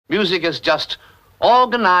Music is just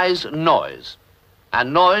organized noise,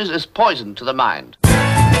 and noise is poison to the mind.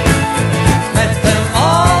 Let them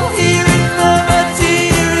all hear in the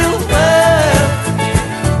material world.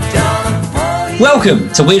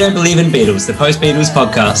 Welcome to We Don't Believe in Beatles, the post-Beatles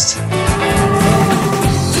podcast.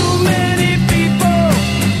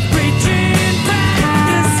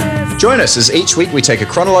 Join us as each week we take a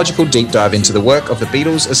chronological deep dive into the work of the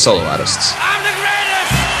Beatles as solo artists. I'm the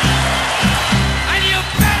greatest, and you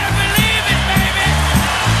better believe it, baby.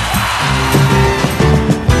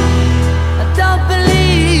 I don't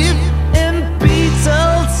believe in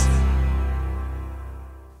Beatles.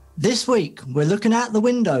 This week, we're looking out the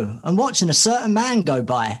window and watching a certain man go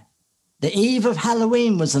by. The eve of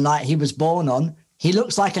Halloween was the night he was born on. He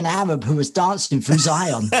looks like an Arab who was dancing through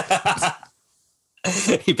Zion.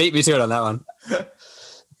 He beat me to it on that one.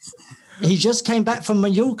 He just came back from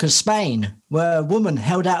Mallorca, Spain, where a woman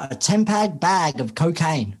held out a 10-pound bag of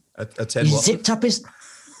cocaine. A 10 He what? zipped up his...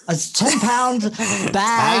 A 10-pound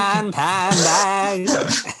bag. Bag.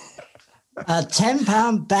 A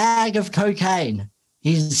 10-pound bag of cocaine.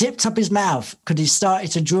 He zipped up his mouth because he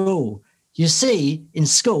started to drool. You see, in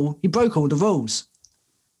school, he broke all the rules.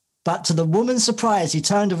 But to the woman's surprise, he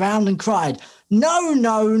turned around and cried, "No,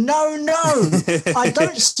 no, no, no. I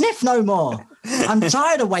don't sniff no more. I'm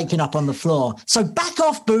tired of waking up on the floor. So back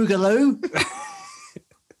off, Boogaloo."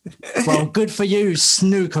 Well, good for you,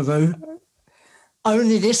 Snookeroo.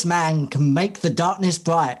 Only this man can make the darkness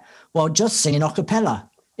bright while just singing a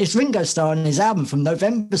cappella. It's Ringo Starr on his album from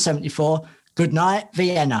November 74, Good Night,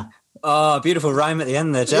 Vienna. Oh, beautiful rhyme at the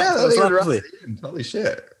end there, Jack. Yeah, that was that's lovely. Holy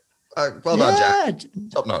shit. Well done, Jack.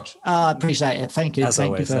 Top notch. I appreciate it. Thank you. As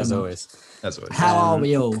Thank always, you very as much. always. That's what How are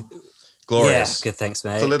we all? glorious. Yeah, good, thanks,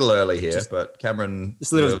 mate. It's a little early here, but Cameron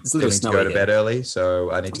It's a little feeling to snowy go to here. bed early, so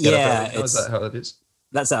I need to get up early. Is that how it is?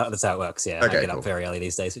 That's how it works, yeah. Okay, I get cool. up very early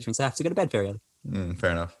these days, which means I have to go to bed very early.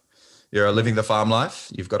 Fair enough. You're living the farm life.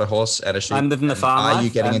 You've got a horse and a sheep. I'm living the and farm Are life. you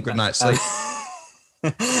getting a good night's sleep?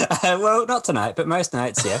 Well, not tonight, but most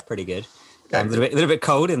nights, yeah, pretty good. Okay, A little bit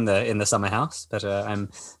cold in the summer house, but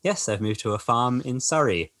I've moved to a farm in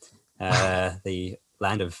Surrey, the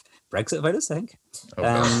land of Brexit voters, I think. Oh,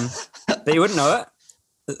 God. But you wouldn't know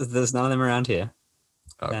it. There's none of them around here.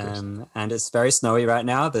 Oh, good. And it's very snowy right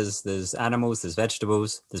now. There's animals, there's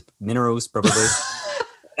vegetables, there's minerals probably.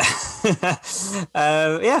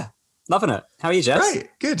 Yeah, loving it. How are you, Jess? Great,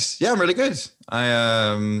 good. Yeah, I'm really good.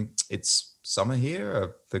 It's summer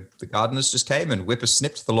here. The gardeners just came and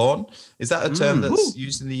whipper-snipped the lawn. Is that a term that's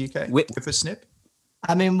used in the UK? Whipper-snip?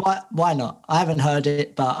 I mean, why not? I haven't heard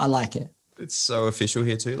it, but I like it. It's so official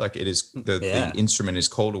here too. Like it is. The instrument is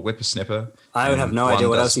called a whippersnipper. I would have no One idea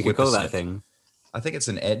what does else you could call that whippersnip. thing. I think it's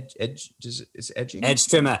an edge. It's edging. Edge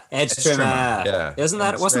trimmer. Yeah. Wasn't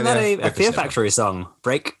that a Fear Factory song?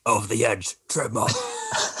 Break of the edge trimmer.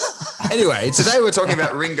 Anyway, today we're talking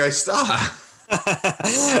about Ringo Starr.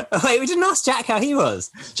 Wait, we didn't ask Jack how he was.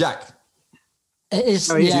 Jack, It is.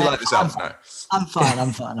 do you like this album? No. I'm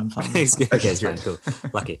fine. He's good. Okay, it's fine. Cool.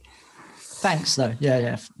 Lucky. Thanks, though.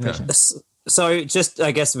 Yeah. Appreciate it. So just,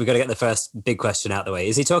 I guess we've got to get the first big question out of the way.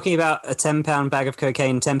 Is he talking about a 10-pound bag of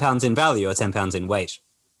cocaine, 10 pounds in value or 10 pounds in weight?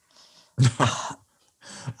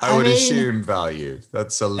 I would mean- assume value.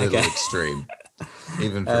 That's a little Okay. extreme.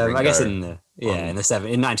 Even for Ringo. I guess in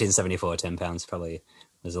 1974, 10 pounds probably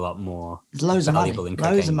was a lot more There's loads of money. valuable in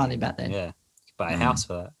Loads cocaine. of money back then. Yeah, you could buy a house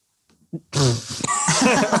for that.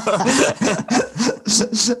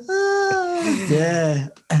 Yeah.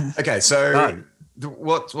 Okay, so Right.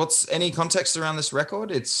 what's any context around this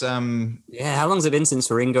record? It's Yeah, how long's it been since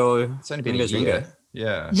Ringo? it's only been Ringo's a year. Ringo?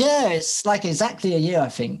 Yeah. Yeah, it's like exactly a year, I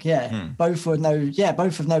think. Yeah. Both of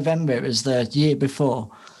November. It was the year before.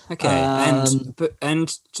 Okay,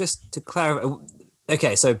 and just to clarify,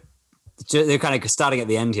 okay, so they're kind of starting at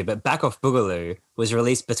the end here, but Back Off Boogaloo was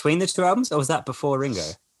released between the two albums, or was that before Ringo?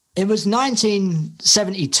 It was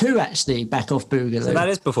 1972, actually, Back Off Boogaloo. So that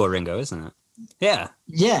is before Ringo, isn't it? Yeah.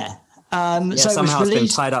 Yeah. Yeah, So it somehow was it's been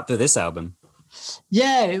released. tied up to this album.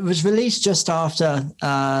 Yeah, it was released just after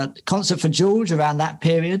Concert for George, around that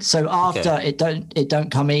period. So after It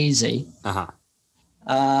Don't Come Easy. Uh-huh.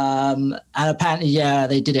 And apparently,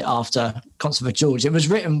 they did it after Concert for George. It was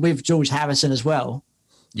written with George Harrison as well.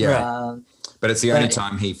 Yeah. But it's the only Right.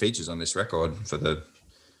 time he features on this record for the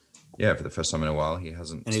first time in a while. He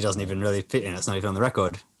hasn't. And he doesn't even really fit in. It's not even on the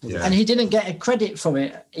record. Yeah. And he didn't get a credit for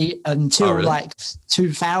it until Oh, really? like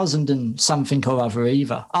 2000 and something or other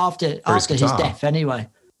either. After his guitar. death, anyway.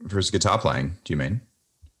 For his guitar playing, do you mean?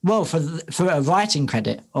 Well, for a writing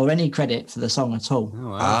credit or any credit for the song at all. Oh,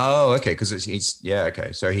 wow. Oh, okay. Because he's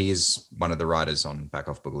okay. So he is one of the writers on Back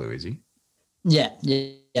Off Boogaloo, is he? Yep.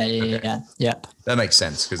 That makes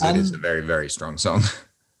sense because it is a very, very strong song.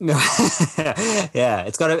 Yeah,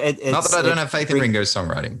 it's got a. Not that I don't have faith in Ringo's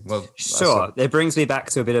songwriting. Well, sure, it brings me back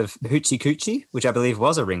to a bit of Hoochie Coochie, which I believe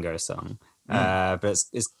was a Ringo song. But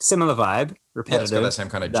it's similar vibe, repetitive. Yeah, it's got that same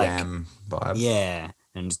kind of jam vibe. Yeah,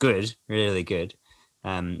 and it's good, really good.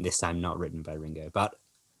 This time not written by Ringo, but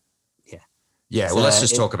yeah. Yeah, well, let's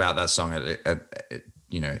just talk about that song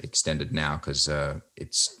extended now because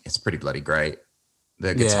it's pretty bloody great.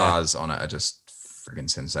 The guitars on it are just friggin'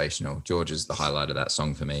 sensational. George is the highlight of that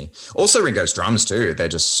song for me. Also Ringo's drums too. They're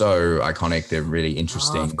just so iconic. They're really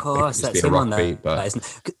interesting. Oh, of course, that's him on that.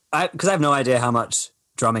 Because I have no idea how much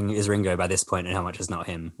drumming is Ringo by this point and how much is not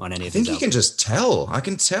him on any of these. I think you can just tell. I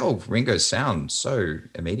can tell Ringo's sound so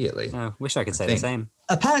immediately. I wish I could say the same.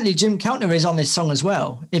 Apparently, Jim Keltner is on this song as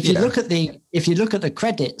well. If you look at the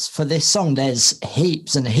credits for this song, there's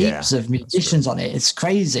heaps and heaps of musicians on it. It's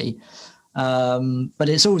crazy. But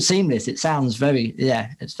it's all seamless. It sounds very,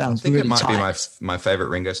 it sounds really tight. It might be my favorite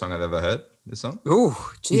Ringo song I've ever heard, this song. Ooh,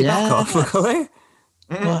 gee, back off, really?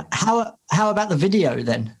 Well, how about the video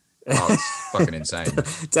then? Oh, it's fucking insane.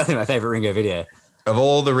 Definitely my favorite Ringo video. Of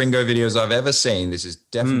all the Ringo videos I've ever seen, this is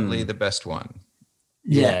definitely the best one.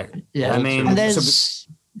 Yeah. I mean, and there's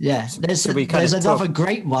another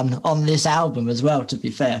great one on this album as well, to be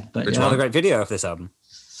fair. But another great video of this album.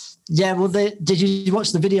 Yeah, well, did you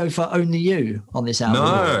watch the video for Only You on this album?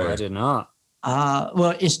 No, I did not.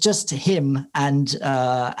 Well, it's just him and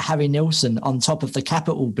Harry Nilsson on top of the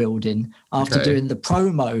Capitol building after doing the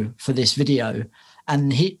promo for this video.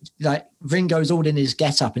 And Ringo's all in his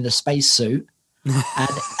get-up in the spacesuit.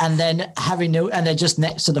 and then and they're just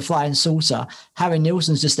next to the flying saucer. Harry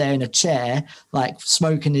Nilsson's just there in a chair,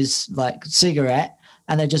 smoking his cigarette,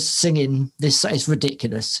 and they're just singing this. It's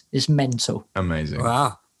ridiculous. It's mental. Amazing.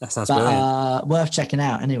 Wow. That sounds brilliant. Worth checking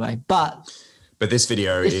out anyway. But this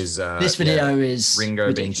video is Ringo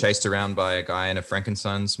ridiculous. Being chased around by a guy in a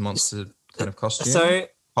Frankenstein's monster kind of costume. So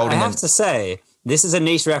I have to say, this is a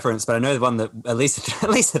niche reference, but I know the one that at least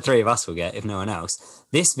the three of us will get, if no one else.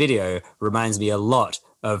 This video reminds me a lot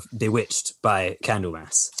of Bewitched by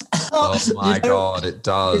Candlemass. Oh my God, it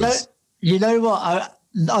does. You know what?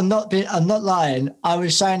 I'm not lying. I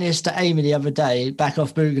was showing this to Amy the other day, back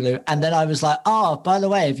off Boogaloo, and then I was like, by the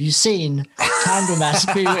way, have you seen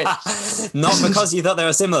Candlemass Bewitched? Not because you thought they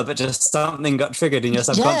were similar, but just something got triggered in your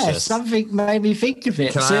subconscious. Yeah, something made me think of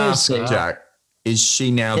it. Can seriously. I ask, Jack, is she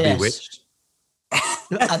now bewitched?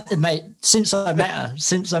 Mate, since I met her.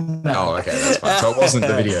 Oh, okay, that's fine. So it wasn't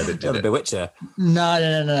the video that did it. Bewitcher.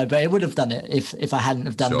 No, but it would have done it if I hadn't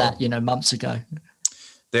have done that, months ago.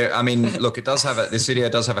 Look, this video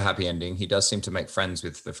does have a happy ending. He does seem to make friends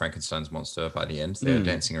with the Frankenstein's monster by the end. They're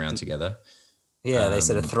dancing around together. Yeah, they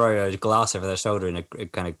sort of throw a glass over their shoulder in a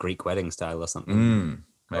kind of Greek wedding style or something.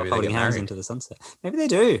 Maybe holding hands into the sunset. Maybe they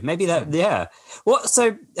do. Maybe that, yeah. What?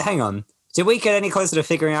 So hang on. Did we get any closer to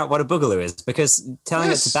figuring out what a boogaloo is? Because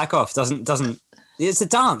telling it to back off doesn't. It's a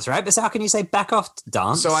dance, right? But so how can you say back off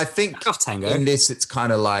dance? So I think back off tango. In this, it's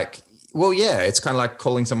kind of like, well, yeah, it's kind of like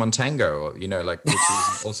calling someone tango, or which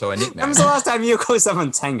is also a nickname. When was the last time you called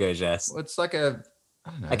someone tango, Jess? Well, it's like a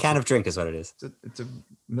can of drink is what it is. It's a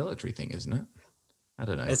military thing, isn't it? I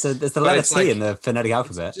don't know. It's the letter C in the phonetic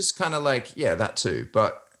alphabet. It's just kind of like, yeah, that too,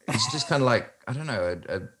 but. It's just kind of like, I don't know,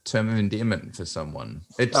 a term of endearment for someone.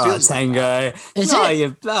 It feels tango.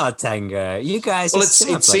 Tango. You guys. Well, it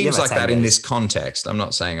seems like that in this context. I'm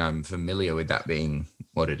not saying I'm familiar with that being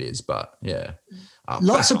what it is, but yeah.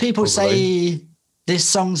 Lots of people say this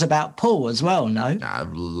song's about Paul as well, no? Nah,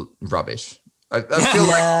 rubbish. I feel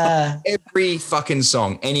like every fucking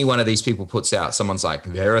song any one of these people puts out, someone's like,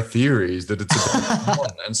 there are theories that it's about Paul.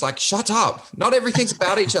 And it's like, shut up. Not everything's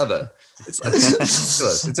about each other. It's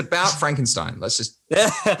ridiculous. It's about Frankenstein. Let's just.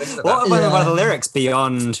 What about one of the lyrics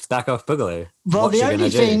beyond Back Off Boogaloo? Well, the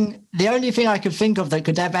only thing I could think of that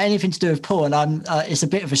could have anything to do with Paul, and it's a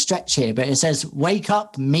bit of a stretch here, but it says, "Wake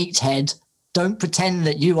up, meathead. Don't pretend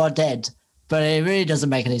that you are dead." But it really doesn't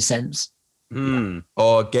make any sense.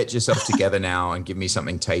 Or get yourself together now and give me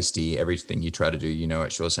something tasty. Everything you try to do,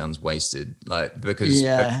 it sure sounds wasted. Because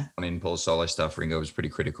in Paul's solo stuff, Ringo was pretty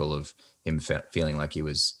critical of him feeling like he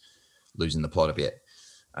was losing the plot a bit.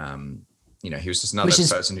 He was just another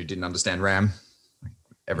person who didn't understand Ram.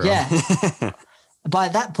 Everyone. Yeah. By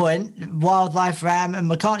that point, Wildlife, Ram, and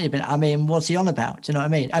McCartney have been. I mean, what's he on about? Do you know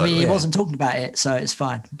what I mean? He wasn't talking about it, so it's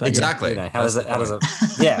fine. But exactly. How does it?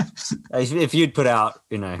 Yeah. If you'd put out,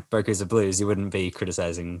 Broncos of Blues, you wouldn't be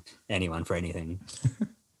criticizing anyone for anything.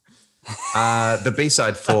 The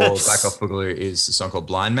B-side for Back Off Boogaloo is a song called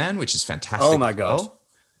Blind Man, which is fantastic. Oh my God.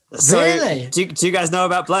 So, really? Do you guys know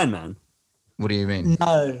about Blind Man? What do you mean?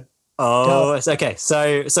 No. Oh, it's okay.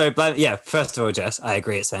 So, yeah. First of all, Jess, I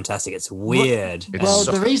agree. It's fantastic. It's weird. Well,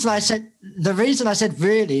 the reason I said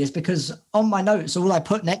really is because on my notes, all I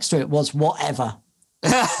put next to it was whatever.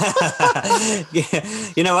 Yeah.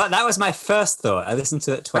 You know what? That was my first thought. I listened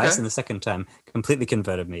to it twice, and the second time completely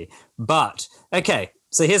converted me. But okay,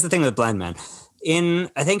 so here's the thing with Blind Man.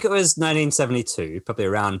 I think it was 1972, probably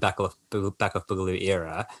around Back Off Boogaloo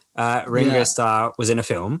era, Ringo Starr was in a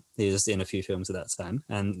film. He was in a few films at that time,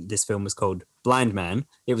 and this film was called Blind Man.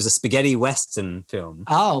 It was a spaghetti western film.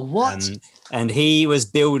 Oh, what? And he was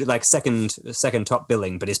billed like second top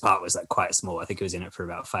billing, but his part was like quite small. I think he was in it for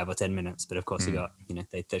about 5 or 10 minutes, but of course he got,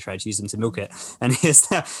 they tried to use him to milk it. And here's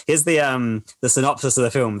the synopsis of the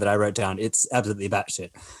film that I wrote down. It's absolutely batshit.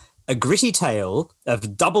 A gritty tale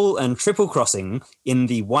of double and triple crossing in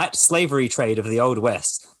the white slavery trade of the Old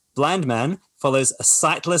West. Blind Man follows a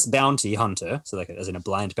sightless bounty hunter, so like as in a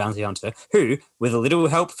blind bounty hunter, who, with a little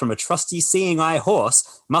help from a trusty seeing eye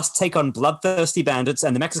horse, must take on bloodthirsty bandits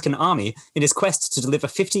and the Mexican army in his quest to deliver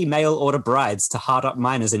 50 mail order brides to hard up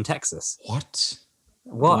miners in Texas. What?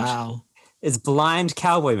 Wow. It's blind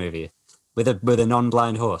cowboy movie with a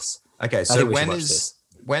non-blind horse. Okay, so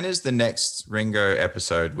when is the next Ringo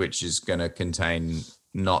episode, which is going to contain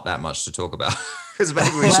not that much to talk about? Because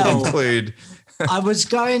maybe we should include. I was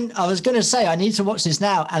going to say I need to watch this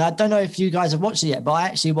now, and I don't know if you guys have watched it yet, but I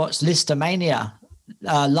actually watched Listomania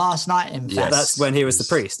last night. In fact, yeah, that's when he was the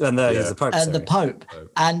priest and he was the Pope. And the Pope,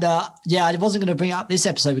 and I wasn't going to bring up this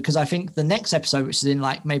episode because I think the next episode, which is in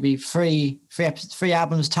like maybe three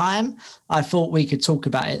albums time, I thought we could talk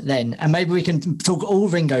about it then, and maybe we can talk all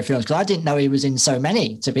Ringo films because I didn't know he was in so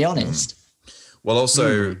many, to be honest. Well,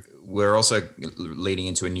 also we're also leading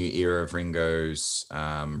into a new era of Ringo's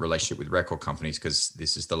relationship with record companies because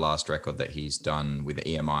this is the last record that he's done with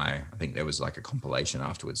EMI. I think there was like a compilation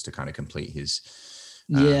afterwards to kind of complete his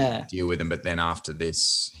deal with them. But then after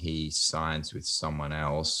this, he signs with someone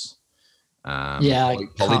else.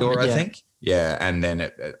 Polydor, I think. Yeah, and then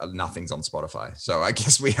nothing's on Spotify. So I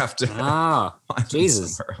guess we have to find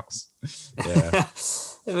Jesus. somewhere else. Yeah.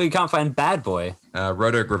 We can't find Bad Boy.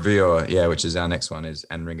 Rotogravure, which is our next one,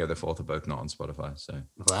 and Ringo the Fourth are both not on Spotify. So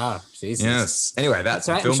wow, Jesus. Yes. Anyway, that's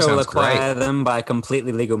right. film I'm sure sounds we'll acquire great. them by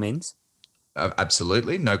completely legal means.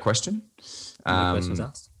 Absolutely, no question. No questions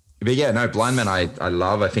asked. But yeah, no, Blind Man I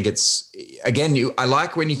love. I think it's, again, I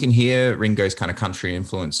like when you can hear Ringo's kind of country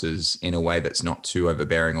influences in a way that's not too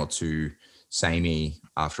overbearing or too samey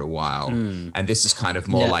after a while. And this is kind of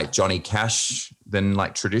more like Johnny Cash than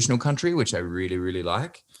like traditional country, which I really, really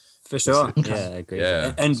like. For sure. Yeah, I agree.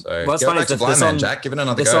 Yeah. And so what's funny is that Blind Man, Jack, give it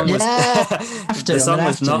another go. The song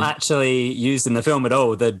was not actually used in the film at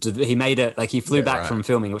all. He made it, like he flew back from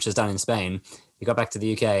filming, which was done in Spain. He got back to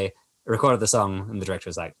the UK, recorded the song, and the director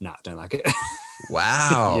was like, "No, don't like it."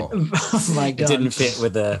 Wow. Oh my God. It didn't fit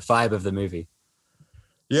with the vibe of the movie.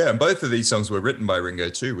 Yeah, and both of these songs were written by Ringo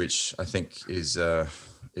too, which I think is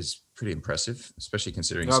pretty impressive, especially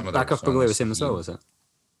considering some of the Back Off Boogaloo was him as well, was it?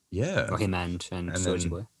 Yeah. Or him and Georgie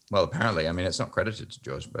Boy. Well, apparently, I mean, it's not credited to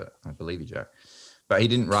George, but I believe you, Jack. But he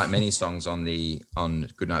didn't write many songs on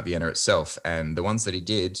Goodnight Vienna itself, and the ones that he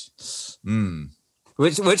did,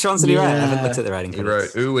 Which ones did he write? I haven't looked at the writing. He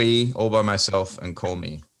wrote "Ooh-Wee," "All by Myself," and "Call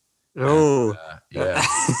Me." Oh, yeah,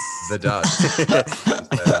 the dud.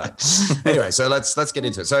 Anyway, so let's get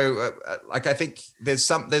into it. So, I think there's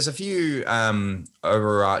a few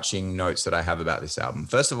overarching notes that I have about this album.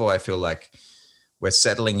 First of all, I feel like we're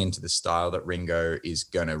settling into the style that Ringo is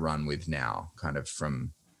going to run with now, kind of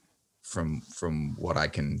from what I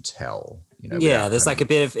can tell. Yeah, there's like a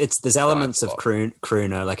bit of there's elements of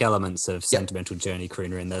crooner, like elements of sentimental journey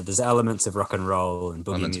crooner in there. There's elements of rock and roll and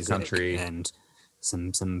boogie music, country, and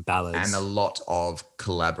some ballads, and a lot of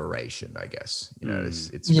collaboration. I guess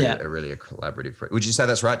it's really a collaborative. Would you say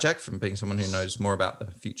that's right, Jack? From being someone who knows more about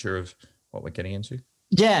the future of what we're getting into.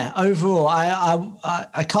 Yeah, overall,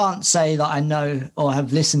 I can't say that I know or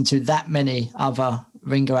have listened to that many other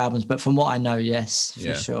Ringo albums, but from what I know, yes,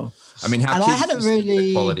 for sure. I mean, how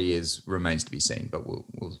the quality remains to be seen, but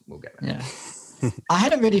we'll get there. Yeah, I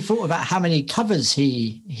hadn't really thought about how many covers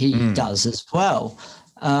he does as well,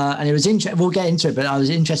 and it was interesting. We'll get into it, but I was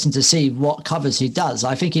interested to see what covers he does.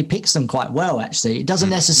 I think he picks them quite well. Actually, it doesn't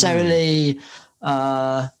necessarily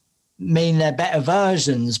mean they're better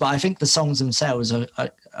versions, but I think the songs themselves are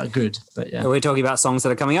good. But yeah, are we talking about songs that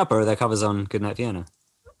are coming up, or are there covers on Goodnight Vienna?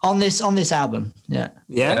 On this album, yeah.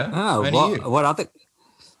 Oh, what other?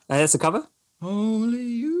 It's a cover. Only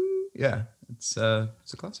you. Yeah, It's a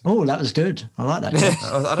classic. Oh, that was good. I like that.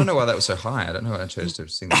 I don't know why that was so high. I don't know why I chose to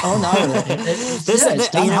sing that. Oh no, it's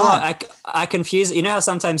done you know hard. what? I confuse. You know how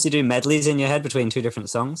sometimes you do medleys in your head between two different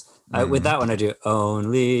songs. With that one, I do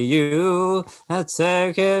 "Only You." That's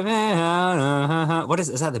what is?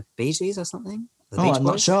 Is that the Bee Gees or something? I'm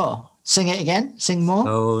not sure. Sing it again. Sing more.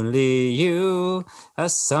 Only you are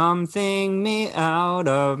something me out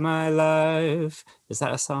of my life. Is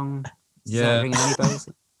that a song? Does that ring any bells?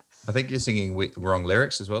 I think you're singing wrong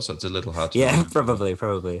lyrics as well, so it's a little hard to remember.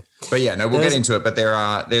 Probably. But yeah, no, we'll get into it. But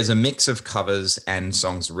there's a mix of covers and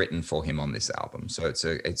songs written for him on this album. So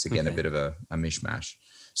it's again a bit of a mishmash.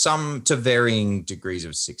 Some to varying degrees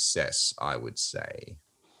of success, I would say.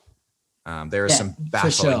 There are some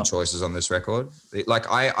baffling choices on this record.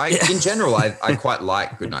 I in general, I quite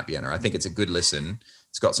like Goodnight Vienna. I think it's a good listen.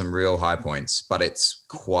 It's got some real high points, but it's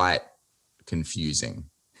quite confusing.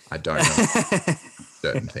 I don't know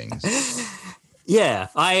certain things. Yeah,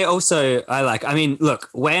 I mean, look,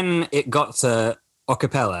 when it got to a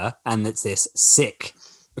cappella and it's this sick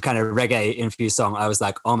kind of reggae infused song, I was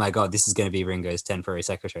like, oh my God, this is going to be Ringo's Temporary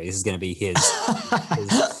Secretary. This is going to be his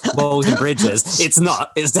Walls and Bridges. It's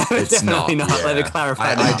not. It's definitely not. Yeah. Let me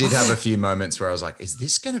clarify. I did have a few moments where I was like, is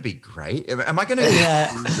this going to be great? Am I going to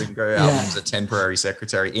do Ringo albums a Temporary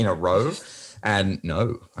Secretary in a row? And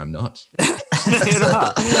no, I'm not. You're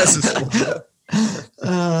not.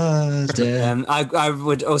 I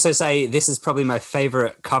would also say this is probably my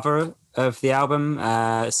favorite cover of the album,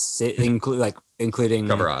 including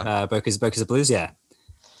Boca's a Blues. Yeah.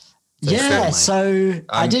 So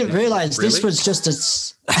I didn't realize this was just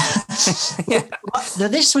this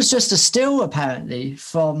was just a still apparently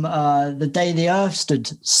from The Day the Earth Stood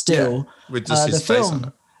Still, with just his face on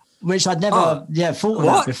it. Which I'd never thought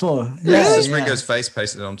about before. Just Ringo's face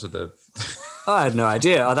pasted onto the. I had no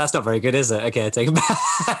idea. Oh, that's not very good, is it? Okay, I take it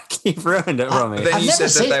back. You've ruined it for me. But then you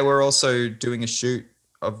said that they were also doing a shoot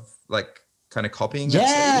of kind of copying. So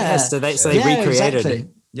they recreated. Exactly.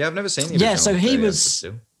 Yeah, I've never seen the Yeah, so he was.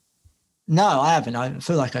 Still. No, I haven't. I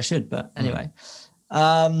feel like I should, but anyway.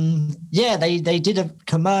 They did a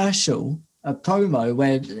commercial, a promo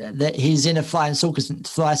where he's in a flying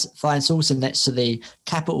saucer next to the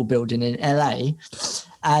Capitol building in LA.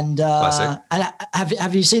 And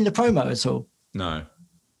have you seen the promo at all? No.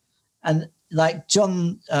 And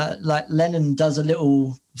John, Lennon does a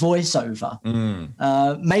little voiceover.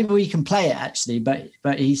 Maybe we can play it actually, but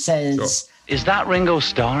he says. Sure. Is that Ringo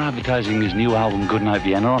Starr advertising his new album Goodnight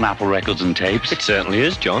Vienna on Apple Records and Tapes? It certainly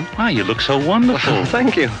is, John. Wow, you look so wonderful.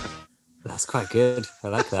 Thank you. That's quite good. I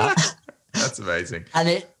like that. That's amazing.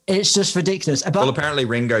 And it's just ridiculous. Well, apparently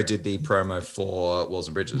Ringo did the promo for Walls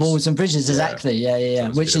and Bridges. Walls and Bridges, exactly. Yeah.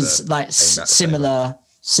 Which is similar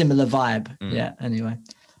vibe. Yeah, anyway.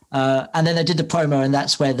 And then they did the promo, and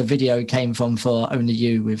that's where the video came from for Only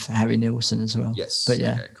You with Harry Nilsson as well. Yes. But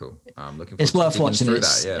yeah. Okay, cool. I'm looking forward it's worth watching.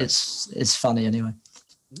 That, It's funny anyway.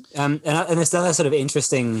 And there's another sort of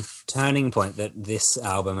interesting turning point that this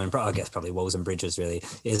album, and I guess probably Walls and Bridges really,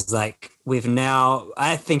 is we've now,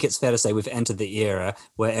 I think it's fair to say we've entered the era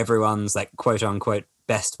where everyone's quote unquote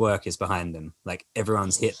best work is behind them.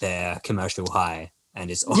 Everyone's hit their commercial high and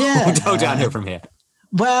it's all downhill from here.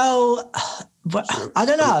 Well, I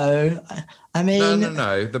don't know. I mean,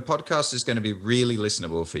 no. The podcast is going to be really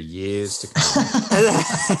listenable for years to come.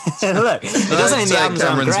 Look, it doesn't mean the albums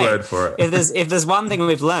aren't great. Word for it. If there's one thing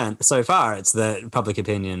we've learned so far, it's that public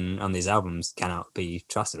opinion on these albums cannot be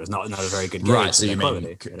trusted. It's not a very good gauge. Right. So you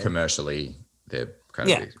mean commercially, they're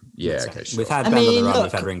kind of okay. Sure. We've had Band on the Run,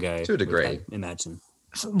 we've had Ringo to a degree. Imagine.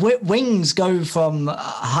 Wings go from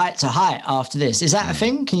height to height after this. Is that a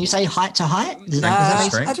thing? Can you say height to height?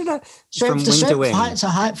 I don't know. Strength to strength, height to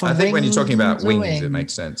height. I think when you're talking about wings, it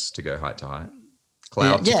makes sense to go height to height.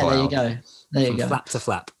 Cloud to cloud. There you go. Flap to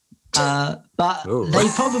flap. But they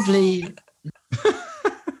probably...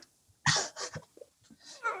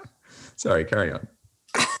 Sorry, carry on.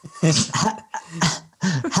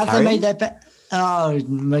 Have they made their bet? Oh,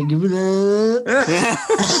 my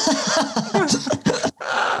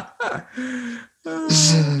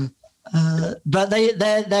but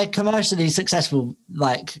they're commercially successful,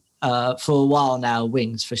 for a while now.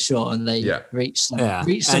 Wings for sure, and they reached some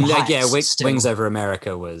heights. Wings Over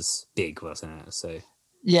America was big, wasn't it? So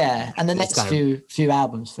and the next few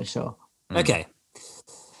albums for sure. Okay.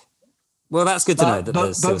 Well, that's good to know that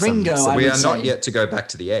there's still Ringo. So we are not yet to go back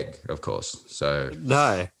to the egg, of course. So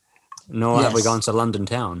no, nor have we gone to London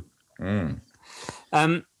town.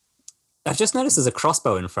 I've just noticed there's a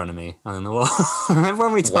crossbow in front of me on the wall. Remember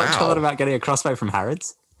when we talked a lot about getting a crossbow from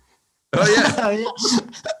Harrods? Oh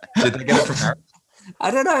yeah. Did they get it from Harrods?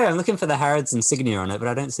 I don't know. I'm looking for the Harrods insignia on it, but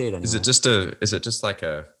I don't see it anymore. Is it just like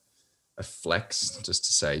a flex just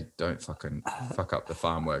to say don't fucking fuck up the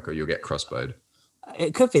farm work or you'll get crossbowed?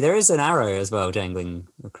 It could be. There is an arrow as well dangling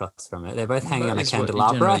across from it. They're both hanging on a That is what you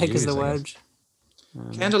candelabra, I think generally is the use, I word.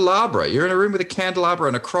 guess. Candelabra. You're in a room with a candelabra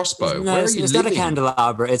and a crossbow. No, Where it's, are you it's living? not a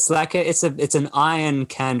candelabra. It's like it's an iron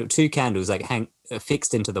candle, 2 candles like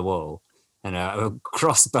fixed into the wall, and a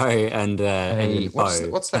crossbow and a bow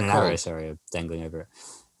what's that and an arrow. called? Sorry, dangling over it.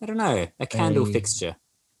 I don't know. A candle fixture.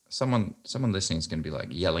 Someone listening is going to be like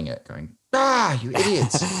yelling it, going, "Ah, you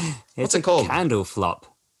idiots!" It's it a called? candle flop.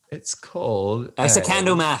 It's called. It's a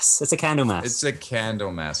candle mass. It's a candle mass. It's a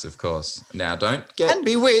candle mass, of course. Now, don't get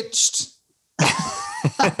bewitched.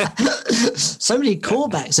 So many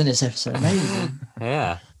callbacks in this episode. Amazing.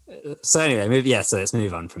 Yeah. So anyway, so let's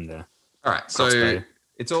move on from there. All right, so Crossbow.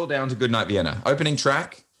 it's all down to Goodnight Vienna. Opening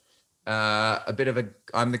track, a bit of a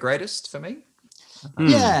 "I'm the Greatest" for me.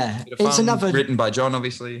 Yeah, Bit of it's fun, another. written by John,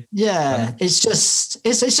 obviously. Yeah, it's just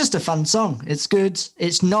a fun song. It's good.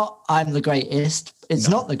 It's not I'm the greatest. It's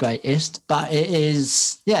not the greatest, but it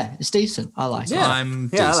is. Yeah, it's decent. I like it. Yeah.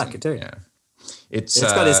 I'm Yeah, I decent. like it too. Yeah, it's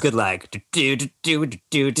Got this good like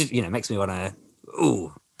makes me want to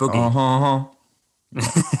boogie.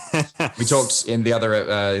 We talked in the other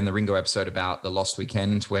in the Ringo episode about the Lost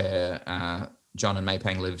Weekend, where John and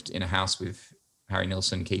Maypang lived in a house with Harry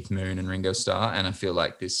Nilsson, Keith Moon, and Ringo Starr, and I feel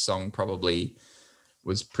like this song probably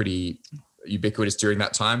was pretty ubiquitous during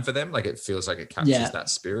that time for them. Like it feels like it captures that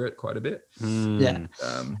spirit quite a bit. Yeah,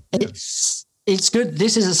 it's good.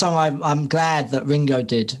 This is a song I'm glad that Ringo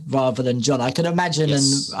did rather than John. I could imagine,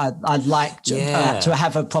 Yes. and I'd like to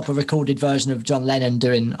have a proper recorded version of John Lennon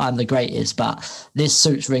doing "I'm the Greatest," but this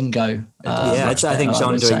suits Ringo. I think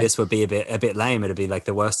John would doing say. this would be a bit lame. It'd be like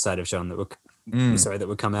the worst side of John that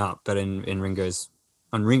would come out. But on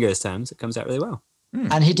Ringo's terms, it comes out really well.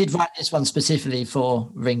 And he did write this one specifically for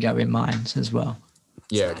Ringo in mind as well.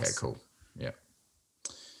 Yeah. Okay. Cool. Yeah.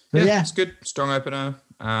 But yeah. It's good. Strong opener.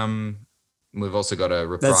 We've also got a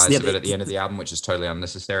reprise of it at the end of the album, which is totally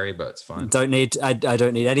unnecessary, but it's fine. I don't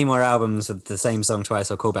need any more albums with the same song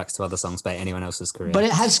twice or callbacks to other songs by anyone else's career. But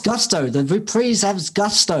it has gusto. The reprise has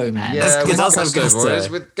gusto, man. Yeah, It with does have gusto, gusto. boys,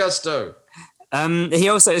 with gusto. He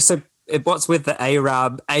also what's with the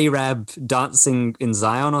Arab dancing in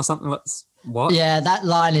Zion or something? What? Yeah, that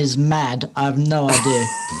line is mad. I have no idea.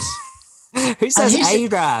 Who says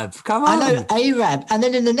he's- Arab? Come on. I know Arab, and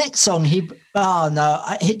then in the next song,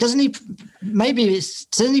 doesn't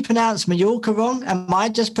he pronounce Mallorca wrong? Am I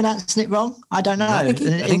just pronouncing it wrong? I don't know. I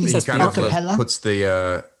think he says He kind of acapella? puts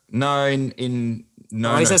the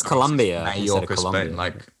he says Colombia instead of Mallorca, Colombia. Spain,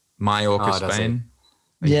 like Mallorca, does he? Spain.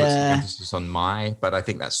 He puts the Yeah. emphasis on my, but I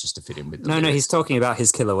think that's just to fit in with. The No, lyrics. he's talking about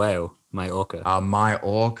his killer whale, Majorca. My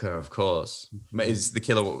Orca, of course. Is the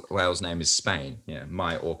killer whale's name is Spain? Yeah,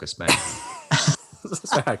 My Orca, Spain.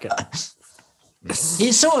 Okay.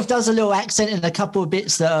 He sort of does a little accent in a couple of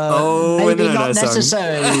bits that are maybe not sorry.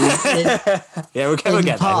 necessary Yeah, we'll in get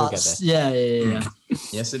there. parts. Yeah.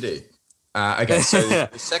 Yes, indeed. Okay, so the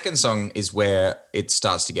second song is where it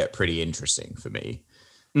starts to get pretty interesting for me.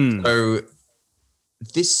 So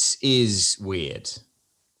this is weird.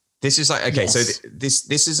 This is like Yes.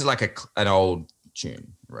 this is like an old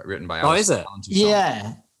tune written by Oh, is it? Alan Toussaint,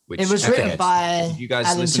 Yeah. which- It was written by Did you guys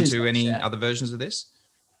Alan listen to Toussaint, any yeah. other versions of this?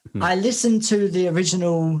 I listened to the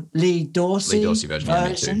original Lee Dorsey version, yeah, me too.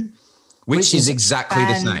 version, Which is exactly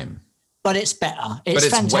the fan- same. but it's better. It's But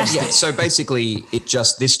it's fantastic. yeah, so basically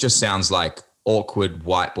this just sounds like awkward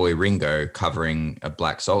white boy Ringo covering a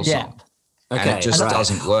Black Soul Yeah. song. Okay, And it just right.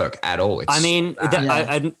 doesn't work at all. It's I mean,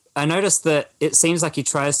 bad. I noticed that it seems like he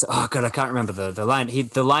tries to. Oh god, I can't remember the line.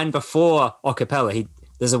 The line before acapella.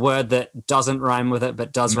 There's a word that doesn't rhyme with it,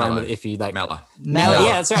 but does rhyme Mellow. with it if you like. Mellow. Mellow.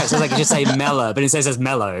 Yeah, that's right. So it's like you just say mellow, but instead it says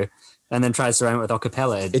mellow, and then tries to rhyme it with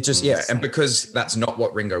acapella. It just and because that's not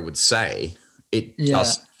what Ringo would say, it Yeah.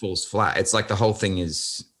 just falls flat. It's like the whole thing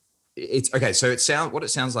is it's okay. So what it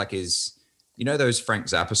sounds like is, you know, those Frank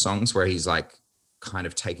Zappa songs where he's like kind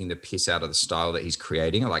of taking the piss out of the style that he's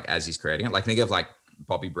creating, or like as he's creating it. Like think of like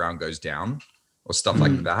Bobby Brown Goes Down or stuff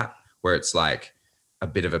like that, where it's like a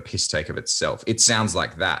bit of a piss take of itself. It sounds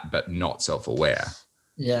like that, but not self-aware.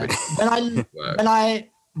 Yeah. Work.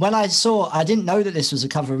 When I saw, I didn't know that this was a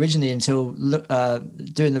cover originally until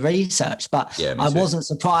doing the research, but Yeah, me I too. wasn't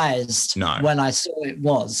surprised No. when I saw it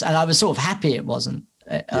was, and I was sort of happy it wasn't.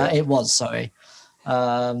 It was, sorry.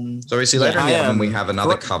 So we see later in the I, album, we have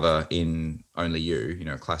another cover in Only You,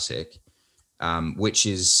 classic, which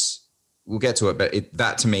is, we'll get to it, but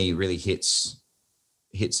that to me really hits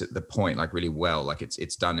at the point, like really well. Like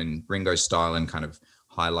it's done in Ringo style and kind of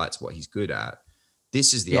highlights what he's good at.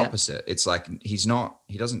 This is the opposite. It's like he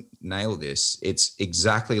doesn't nail this. It's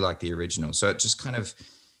exactly like the original. So it just kind of,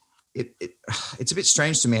 it's a bit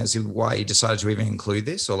strange to me as to why he decided to even include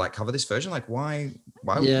this or like cover this version. Like why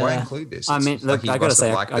include this? I mean, look, I gotta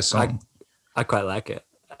say, I quite like it.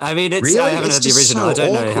 I mean, really? I haven't heard the original. I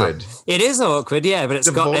don't awkward. know how. It is awkward, yeah, but it's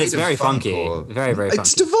very funky. Very, very funky.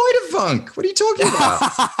 It's devoid of funk. What are you talking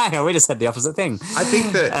about? We just said the opposite thing. I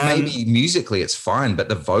think that maybe musically it's fine, but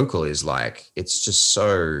the vocal is like, it's just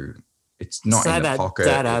so, it's not in the pocket.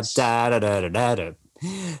 It's just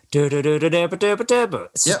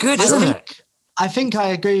good, isn't it? I think I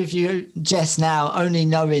agree with you, Jess, now, only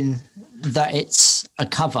knowing that it's a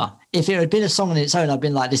cover. If it had been a song on its own, I'd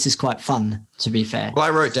been like, this is quite fun, to be fair. Well, I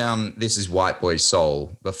wrote down, this is White Boy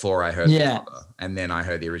Soul before I heard the cover. And then I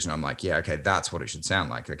heard the original. I'm like, yeah, okay, that's what it should sound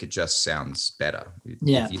like. Like, it just sounds better.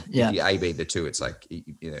 If you A-B the two, it's like,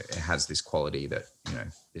 it has this quality that,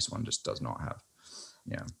 this one just does not have.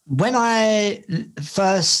 Yeah. When I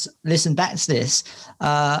first listened back to this,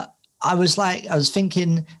 I was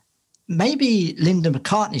thinking maybe Linda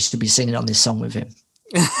McCartney should be singing on this song with him.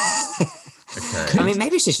 Okay. I mean,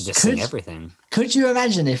 maybe she should just sing everything. Could you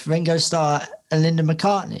imagine if Ringo Starr and Linda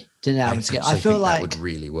McCartney did an album together? I feel like that would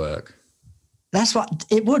really work. That's what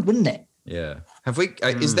it would, wouldn't it? Yeah. Have we?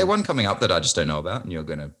 Is there one coming up that I just don't know about, and you're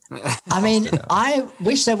gonna? I mean, I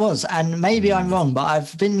wish there was, and maybe I'm wrong, but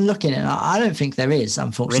I've been looking, and I don't think there is,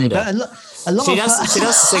 unfortunately. Rinda. But a lot. She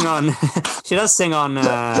does sing on. She does sing on.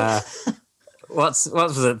 What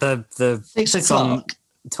was it? The 6 o'clock.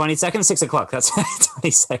 20 seconds, 6 o'clock. That's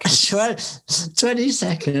 20 seconds. 20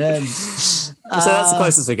 seconds. So that's the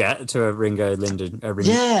closest we get to a Ringo Linda.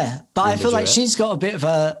 Yeah, but I feel duet. like she's got a bit of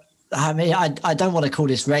a. I mean, I don't want to call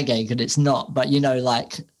this reggae because it's not, but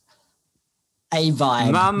like a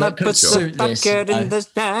vibe. Mama puts the bucket in the.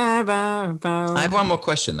 I have one more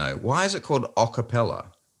question though. Why is it called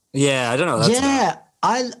acapella? Yeah, I don't know. What that's about.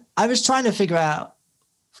 I was trying to figure out.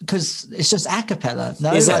 Because it's just a cappella.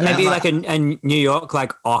 No, is that maybe like a New York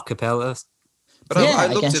like acapella? But I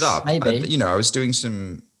looked it up. Maybe. I was doing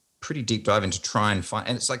some pretty deep dive into try and find,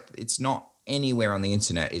 and it's like it's not anywhere on the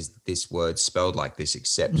internet is this word spelled like this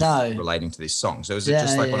except relating to this song. So is it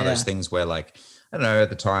just like one of those things where like I don't know at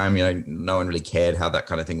the time no one really cared how that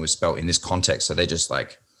kind of thing was spelled in this context, so they just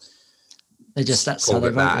that's called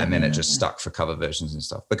it that, and then it just stuck for cover versions and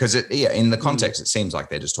stuff because in the context it seems like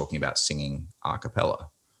they're just talking about singing a cappella.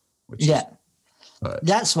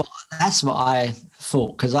 That's what I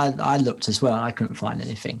thought because I looked as well and I couldn't find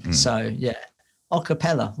anything. So a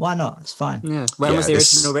cappella, why not? It's fine. Yeah. When was the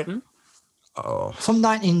original written? From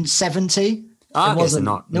 1970. It wasn't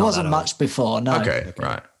much before. No. Okay,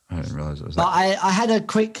 right. I didn't realize it was that. But I had a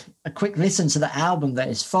quick listen to the album that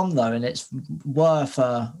it's from though, and it's worth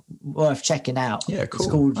checking out. Yeah, cool. It's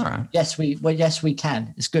called All right. Yes We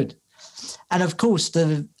Can. It's good. And of course,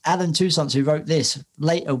 the Alan Toussaint who wrote this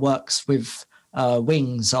later works with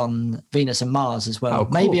Wings on Venus and Mars as well. Oh,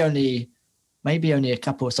 cool. Maybe only a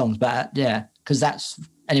couple of songs, but because that's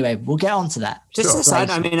anyway. We'll get on to that. Just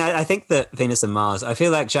aside, I mean, I think that Venus and Mars. I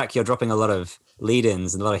feel like Jack, you're dropping a lot of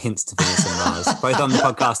lead-ins and a lot of hints to Venus and Mars, both on the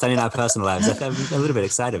podcast and in our personal lives. I'm a little bit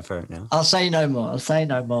excited for it now. I'll say no more.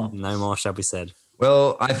 No more shall be said.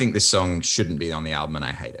 Well, I think this song shouldn't be on the album and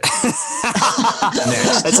I hate it.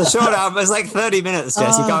 Next. It's a short album. It's like 30 minutes,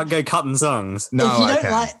 Jess. You can't go cutting songs. No, I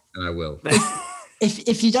can. And I will.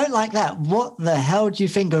 If you don't like that, what the hell do you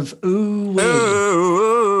think of Ooh Wee?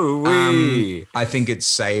 Ooh Wee. I think it's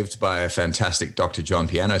saved by a fantastic Dr. John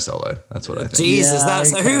piano solo. That's what I think.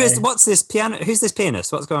 Jesus, what's this piano? Who's this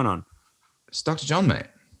pianist? What's going on? It's Dr. John, mate.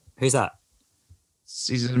 Who's that?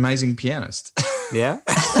 He's an amazing pianist. Yeah.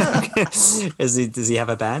 Does he have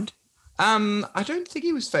a band? I don't think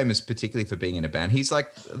he was famous particularly for being in a band. He's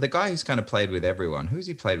like the guy who's kind of played with everyone. Who's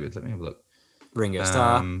he played with? Let me have a look. Ringo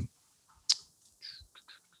Starr.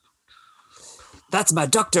 That's my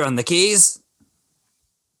doctor on the keys.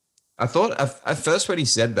 I thought at first when he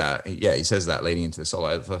said that, he says that leading into the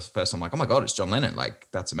solo. First I'm like, oh my God, it's John Lennon. Like,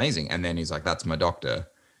 that's amazing. And then he's like, that's my doctor.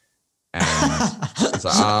 And it's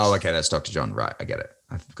like, oh, okay, that's Dr. John. Right, I get it.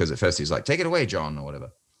 Because at first he's like, take it away, John, or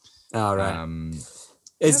whatever. Oh, right.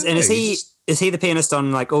 Is he the pianist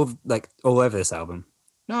on all over this album?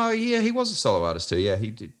 No, yeah, he was a solo artist too. Yeah,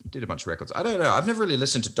 he did a bunch of records. I don't know. I've never really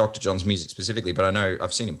listened to Dr. John's music specifically, but I know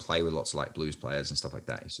I've seen him play with lots of blues players and stuff like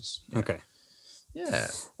that. He's just okay. Yeah.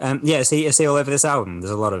 Is he all over this album?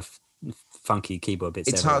 There's a lot of funky keyboard bits.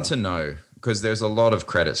 It's hard to know because there's a lot of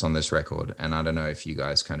credits on this record, and I don't know if you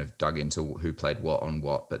guys kind of dug into who played what on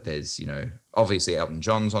what, but there's obviously Elton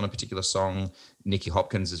John's on a particular song. Nicky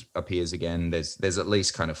Hopkins appears again. There's at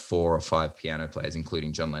least kind of 4 or 5 piano players,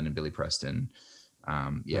 including John Lennon, Billy Preston,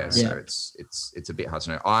 So it's a bit hard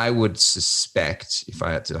to know. I would suspect, if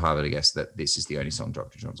I had to hazard a guess, that this is the only song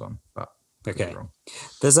Dr. John's on, but okay.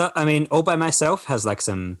 There's All By Myself has like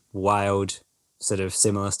some wild sort of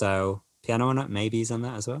similar style piano on it. Maybe he's on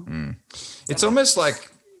that as well. It's almost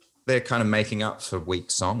like they're kind of making up for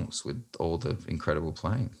weak songs with all the incredible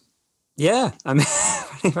playing. Yeah, I mean,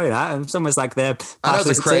 it's almost like they're. I know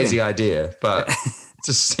it's a crazy idea, but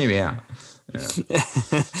just see me out. Yeah.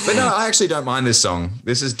 But no, I actually don't mind this song.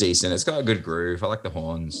 This is decent. It's got a good groove. I like the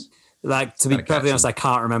horns. Like, to be perfectly honest, I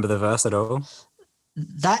can't remember the verse at all.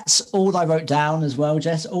 That's all I wrote down as well,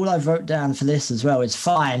 Jess. All I wrote down for this as well is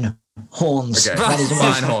fine horns. Okay,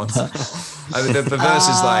 fine horns. The verse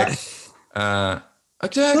is like,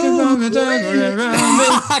 attacking from the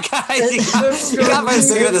Guys, you can't both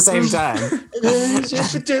sing it at the same time.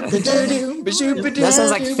 That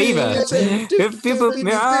sounds like Fever. If you put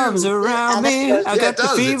your arms around me, I got the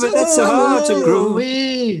fever that's so hard to grow.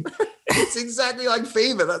 It's exactly like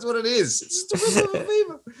Fever. That's what it is. It's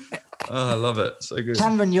Fever. Oh, I love it. So good.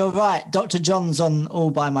 Cameron, you're right. Dr. John's on All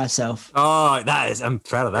By Myself. Oh, I'm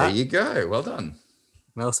proud of that. There you go. Well done.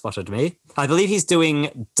 Well spotted, me. I believe he's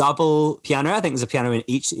doing double piano. I think there's a piano in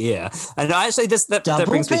each ear. And actually, that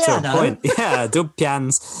brings me to a point. Yeah, double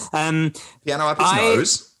pians. Piano up his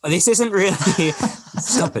nose. This isn't really...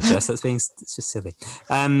 Stop it, Jess. It's just silly.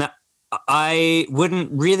 I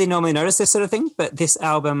wouldn't really normally notice this sort of thing, but this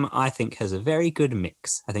album, I think, has a very good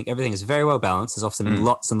mix. I think everything is very well balanced. There's often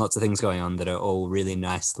lots and lots of things going on that are all really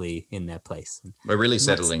nicely in their place. We're really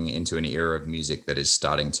settling into an era of music that is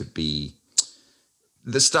starting to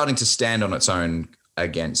stand on its own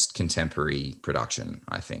against contemporary production,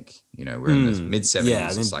 I think. You know, we're in the mid-70s.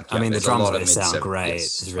 Yeah, the drums of it sound great.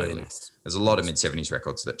 Yes, it's really nice. There's a lot of mid-70s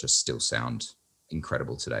records that just still sound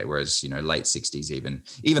incredible today, whereas, you know, late 60s, even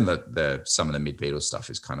the some of the mid-Beatles stuff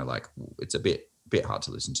is kind of like, it's a bit hard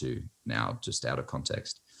to listen to now, just out of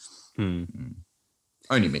context.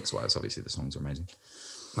 Only mix-wise, obviously, the songs are amazing.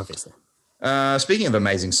 Obviously. Speaking of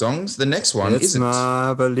amazing songs, the next one is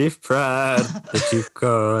my belief, pride that you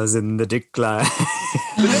cause in the decline.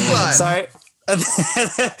 The decline. So,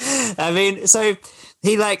 I mean, so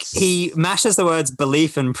he mashes the words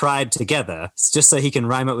belief and pride together just so he can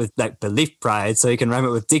rhyme it with like belief pride, so he can rhyme it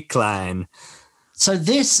with decline. So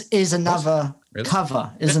this is another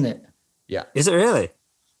cover, isn't it? Yeah. Is it really?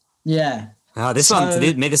 Yeah. Oh, this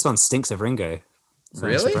one stinks of Ringo. So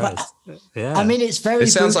really? Yeah. I mean, it's very. It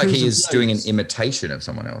sounds like he is doing an imitation of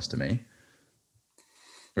someone else to me,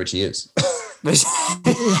 which he is.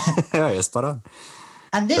 Yeah, spot on.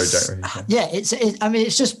 And this,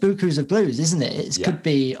 it's just Bukus of Blues, isn't it? It could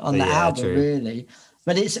be on the album, really.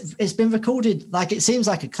 But it's been recorded, like, it seems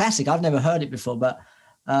like a classic. I've never heard it before, but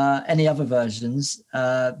any other versions.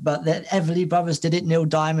 But the Everly Brothers did it. Neil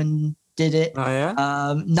Diamond did it. Oh,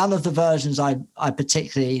 yeah? None of the versions I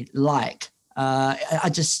particularly like. I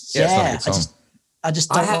just don't like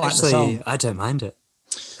the song. I don't mind it.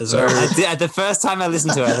 So the first time I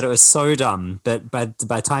listened to it, I thought it was so dumb. But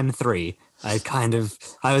by time 3, I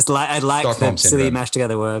liked the silly mashed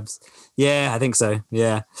together words. Yeah, I think so.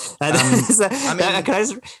 Yeah. Can I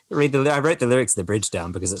just read I wrote the lyrics of the bridge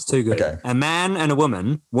down because it's too good. Okay. A man and a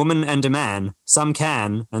woman and a man. Some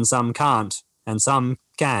can and some can't and some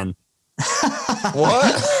can.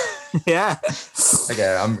 What? Yeah.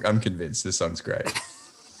 Okay, I'm convinced. This song's great.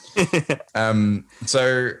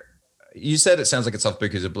 So you said it sounds like it's off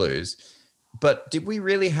Bukus of Blues, but did we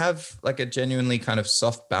really have like a genuinely kind of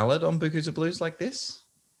soft ballad on Bukus of Blues like this?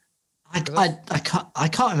 I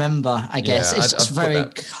can't remember. I guess it's just very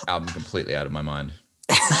put that album completely out of my mind.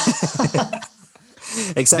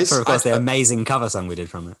 Except for, of course, the amazing cover song we did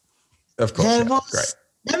from it. Of course, great.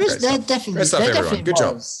 There definitely Good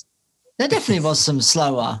job. There definitely was some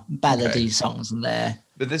slower ballady songs in there.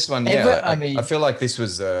 But this one, I feel like this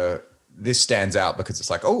was this stands out because it's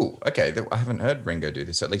like, oh, okay, I haven't heard Ringo do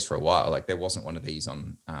this, at least for a while. Like there wasn't one of these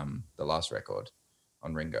on the last record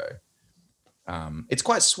on Ringo. It's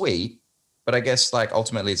quite sweet, but I guess like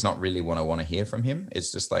ultimately it's not really what I want to hear from him.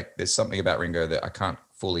 It's just like there's something about Ringo that I can't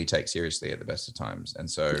fully take seriously at the best of times. And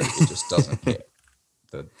so it just doesn't hit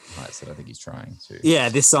the heights that I think he's trying to. Yeah,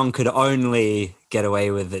 this song could only get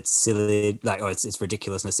away with its silly, its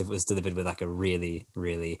ridiculousness if it was delivered with like a really,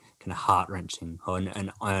 really kind of heart-wrenching or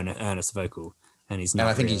an earnest vocal. And he's not. And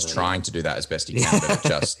I think he's trying to do that as best he can, but it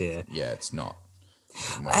just, it's not.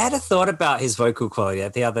 I had a thought about his vocal quality.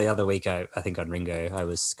 The other week, I think on Ringo, I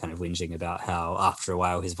was kind of whinging about how after a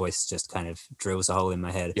while his voice just kind of drills a hole in my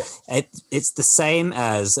head. Yeah. It's the same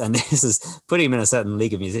as, and this is putting him in a certain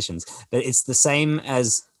league of musicians, but it's the same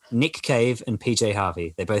as Nick Cave and PJ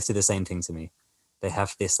Harvey. They both do the same thing to me. they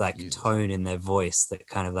have this like tone in their voice that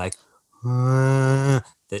kind of like that.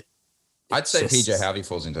 I'd say PJ Harvey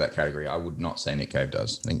falls into that category. I would not say Nick Cave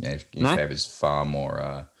does. I think Nick Cave is far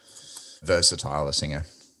more versatile a singer.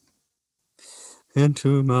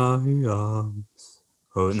 Into my arms.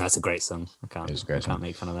 Oh, and that's a great song. I can't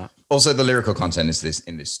make fun of that. Also, the lyrical content is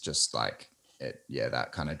this just like it. Yeah,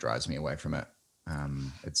 that kind of drives me away from it.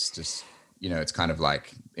 It's just, it's kind of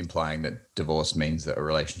like implying that divorce means that a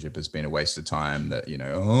relationship has been a waste of time. That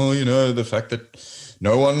the fact that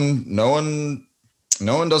no one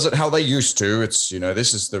does it how they used to. It's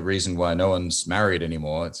this is the reason why no one's married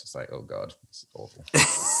anymore. It's just like, oh God, it's awful.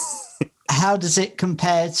 How does it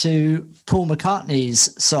compare to Paul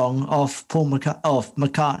McCartney's song off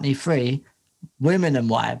McCartney 3, Women and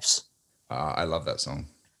Wives? I love that song.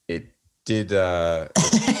 It did evoke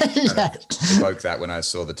that when I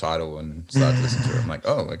saw the title and started to listen to it. I'm like,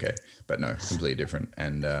 oh, okay. But no, completely different.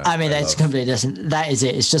 And that's completely different. That is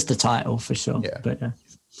it. It's just the title for sure. Yeah. But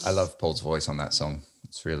I love Paul's voice on that song.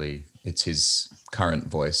 It's his current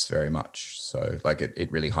voice very much. So like it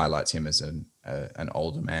really highlights him as an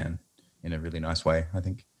older man in a really nice way, I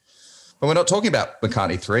think. But we're not talking about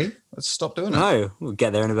McCartney 3. Let's stop doing it. No, we'll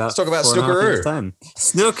get there in about. Let's talk about Snookeroo.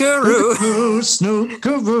 Snookeroo.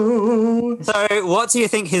 Snookeroo. So, what do you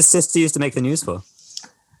think his sister used to make the news for?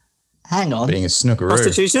 Hang on. Being a snookeroo.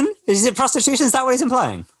 Prostitution? Is it prostitution? Is that what he's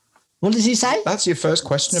implying? What does he say? That's your first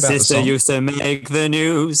question about the sister song? Used to make the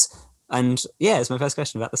news. And yeah, it's my first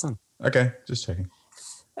question about the song. Okay, just checking.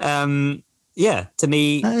 Yeah, to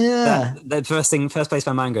me, the first place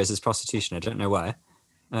my mind goes is prostitution. I don't know why.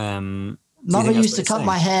 Mother used to cut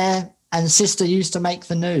my hair and sister used to make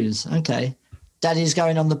the news. Okay. Daddy's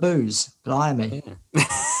going on the booze. Blimey.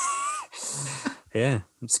 Yeah,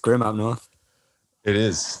 it's grim up north. It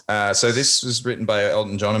is. So this was written by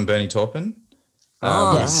Elton John and Bernie Taupin.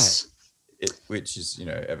 Yes. Which is,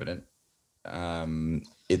 evident.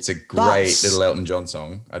 It's a great little Elton John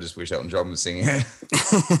song. I just wish Elton John was singing it.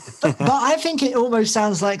 but I think it almost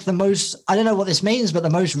sounds like the most, I don't know what this means, but the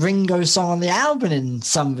most Ringo song on the album in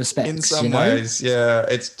some respects. In some ways, yeah.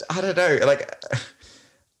 It's, I don't know. Like,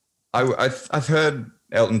 I've heard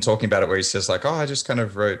Elton talking about it where he says like, I just kind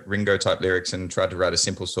of wrote Ringo type lyrics and tried to write a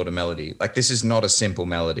simple sort of melody. Like this is not a simple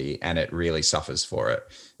melody and it really suffers for it.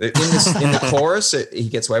 In the chorus, he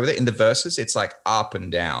gets away with it. In the verses, it's like up and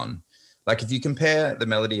down. Like if you compare the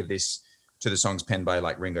melody of this to the songs penned by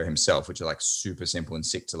like Ringo himself, which are like super simple and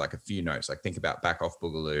stick to like a few notes, like think about Back Off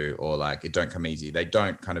Boogaloo or like It Don't Come Easy. They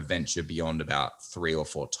don't kind of venture beyond about 3 or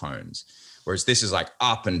 4 tones. Whereas this is like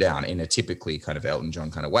up and down in a typically kind of Elton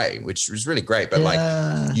John kind of way, which was really great. But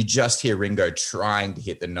like you just hear Ringo trying to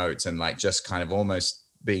hit the notes and like just kind of almost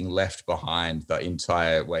being left behind the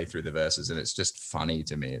entire way through the verses. And it's just funny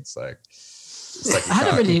to me. It's like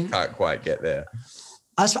you can't quite get there.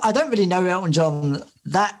 I don't really know Elton John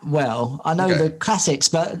that well. I know the classics,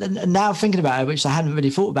 but now thinking about it, which I hadn't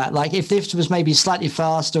really thought about, like if this was maybe slightly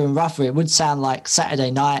faster and rougher, it would sound like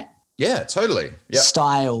Saturday Night. Yeah, totally.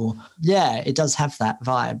 Style. Yeah, it does have that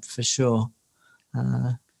vibe for sure.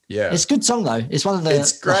 It's a good song though. It's one of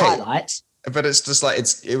the highlights. But it's just like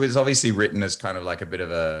it was obviously written as kind of like a bit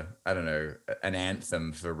of an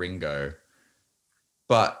anthem for Ringo.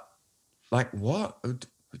 But like what?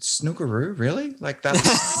 Snookeroo, really? Like that's.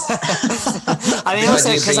 I mean,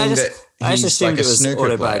 also because I just assumed it was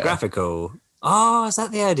autobiographical. Player. Oh, is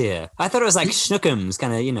that the idea? I thought it was like Schnookums,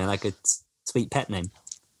 kind of, like a sweet pet name.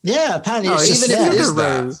 Yeah, apparently.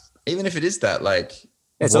 Even if it is that, like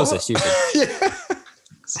it's also stupid. Yeah,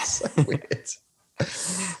 so weird.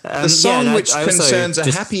 The song, which concerns a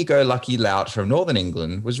happy-go-lucky lout from Northern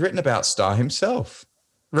England, was written about Starr himself.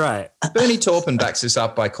 Right. Bernie Taupin backs this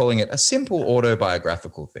up by calling it a simple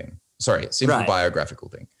autobiographical thing. Sorry, biographical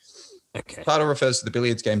thing. Okay. The title refers to the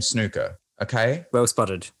billiards game snooker. Okay. Well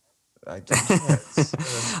spotted.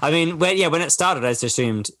 I mean, when it started, I just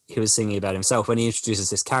assumed he was singing about himself. When he introduces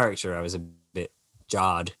this character, I was a bit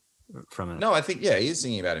jarred from it. No, I think, he is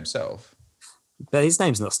singing about himself. But his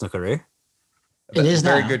name's not Snookeroo. It is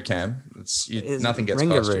very now. Good, Cam. Nothing gets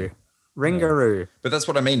Ringaroo. past you. Ringaroo. Yeah. But that's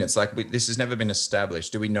what I mean. It's like this has never been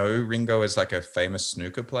established. Do we know Ringo as like a famous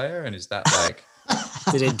snooker player? And is that like...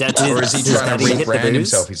 or is he trying to rebrand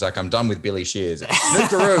himself? He's like, I'm done with Billy Shears.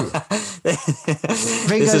 Snookeroo.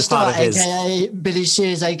 Ringo Starr, a.k.a. Billy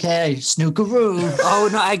Shears, a.k.a. Snookeroo. Oh,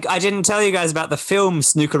 no, I didn't tell you guys about the film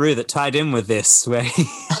Snookeroo that tied in with this, where he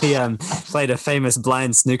played a famous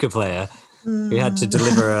blind snooker player who had to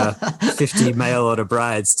deliver 50 mail-order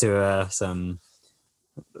brides to some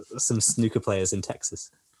snooker players in Texas.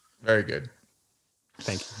 Very good.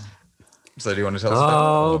 Thank you. So do you want to tell us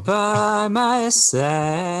all by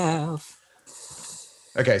myself?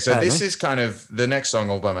 Okay, so this is kind of the next song,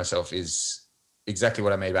 All By Myself, is exactly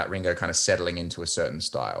what I made about Ringo kind of settling into a certain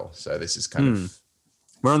style. So this is kind of...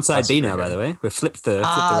 We're on side B now, by the way. We've flipped the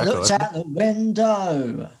record. Looked out the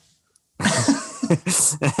window.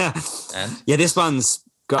 And? Yeah, this one's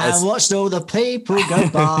got... And watched all the people go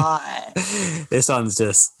by. This one's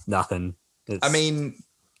just nothing. I mean,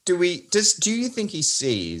 do you think he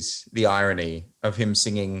sees the irony of him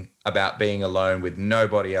singing about being alone with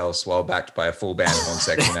nobody else while backed by a full band horn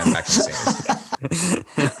section and backing singers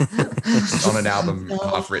on an album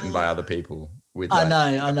half written by other people with I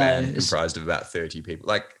know. a band comprised of about 30 people?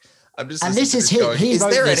 Like, I'm just... And this is he wrote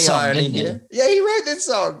this song, didn't he? Yeah, he wrote this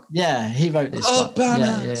song. Yeah, he wrote this All song. by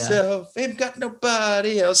myself, ain't got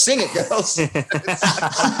nobody else. Sing it, girls.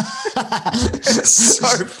 It's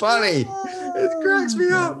so funny. It cracks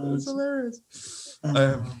me up. It's hilarious.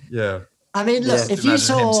 Yeah. I mean, look, if you Imagine him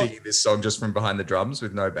saw... singing this song just from behind the drums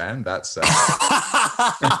with no band, that's...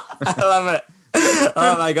 I love it.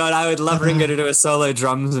 Oh my God, I would love Ringo to do a solo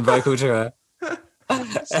drums and vocal tour.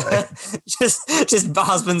 just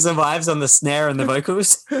husbands and wives on the snare and the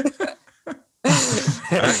vocals.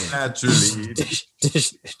 Naturally.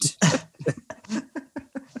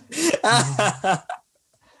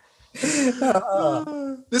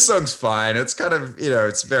 This song's fine. It's kind of,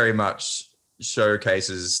 it's very much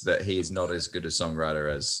showcases that he's not as good a songwriter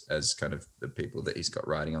as kind of the people that he's got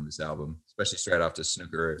writing on this album, especially straight after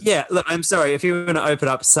Snookeroo. Yeah, look, I'm sorry. If you want to open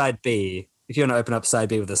up side B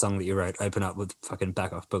with the song that you wrote, open up with fucking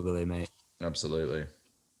Back Off Boogaloo, mate. Absolutely.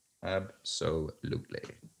 Same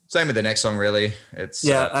with the next song, really. It's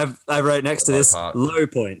I wrote next to this part. Low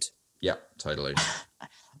point. Yeah, totally.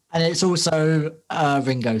 And it's also a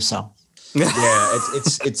Ringo song. Yeah,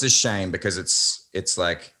 it's a shame because it's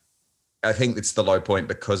like, I think it's the low point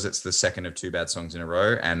because it's the second of two bad songs in a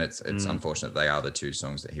row, and it's unfortunate they are the two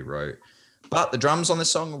songs that he wrote. But the drums on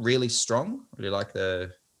this song are really strong. Really like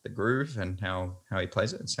the groove and how he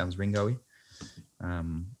plays it. It sounds Ringo-y.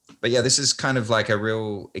 But yeah, this is kind of like a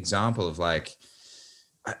real example of like,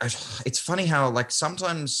 it's funny how like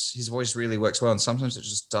sometimes his voice really works well and sometimes it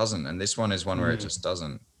just doesn't. And this one is one where it just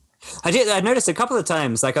doesn't. I noticed a couple of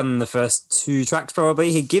times, like on the first two tracks,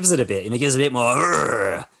 probably he gives it a bit and he gives a bit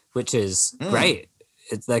more, which is great.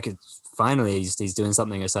 It's like finally he's doing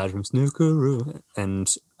something aside from Snookeroo,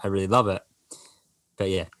 and I really love it.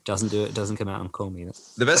 But yeah, doesn't come out and call me.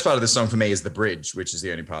 The best part of this song for me is the bridge, which is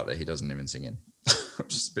the only part that he doesn't even sing in.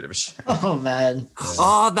 Which is a bit of a shame. Oh man. Yeah.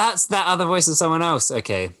 Oh, that's that other voice of someone else.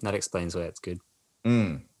 Okay, that explains why it's good.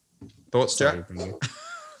 Thoughts, Jack?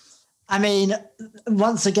 I mean,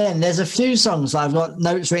 once again, there's a few songs I've got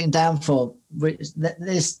notes written down for, which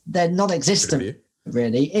they're non-existent,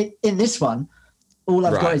 really. In this one, all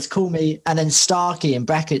I've got is "Call Me" and then Starkey in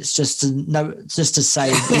brackets just to say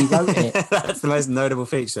he wrote it. That's the most notable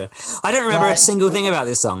feature. I don't remember a single thing about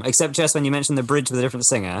this song, except just when you mentioned the bridge with a different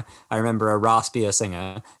singer. I remember a raspier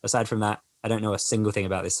singer. Aside from that, I don't know a single thing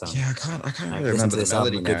about this song. Yeah, I can't really remember the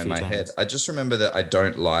melody now in my head. I just remember that I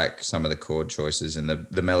don't like some of the chord choices, and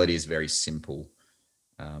the melody is very simple.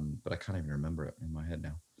 But I can't even remember it in my head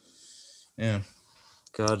now. Yeah.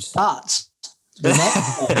 God. But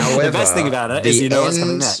however, the best thing about it is what's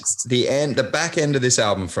coming next. The back end of this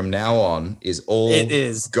album from now on is all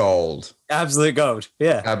gold. Absolute gold.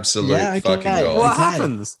 Yeah. Absolute fucking gold. What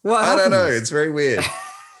happens? I don't know. It's very weird.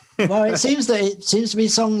 Well, it seems to be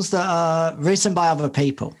songs that are written by other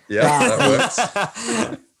people. Yeah, that works.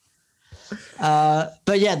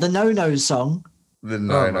 But yeah, the No song. The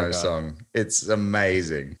No song. It's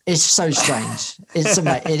amazing. It's so strange. It's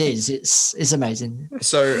amazing. It is. It's amazing.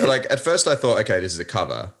 So, like, at first I thought, okay, this is a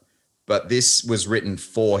cover, but this was written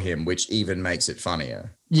for him, which even makes it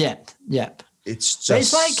funnier. Yep. It's just. But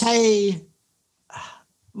it's like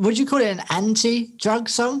would you call it an anti-drug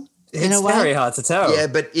song? It's very hard to tell. Yeah,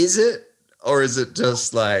 but is it? Or is it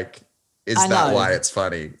just like, that why it's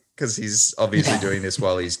funny? Because he's obviously doing this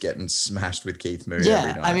while he's getting smashed with Keith Moon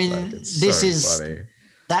every night. I mean, this is funny.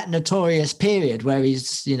 That notorious period where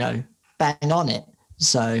he's, bang on it.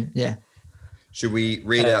 So, yeah. Should we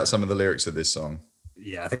read out some of the lyrics of this song?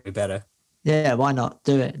 Yeah, I think we better. Yeah, why not?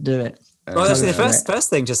 Do it. Well, actually, the first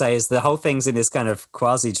thing to say is the whole thing's in this kind of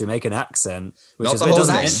quasi-Jamaican accent. Which Not is the whole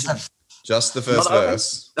thing. Just the first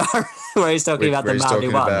verse. Where he's talking about the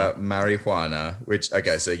marijuana. Which,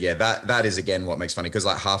 okay, so yeah, that is again what makes funny, because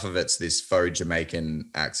like half of it's this faux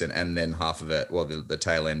Jamaican accent, and then half of it, well, the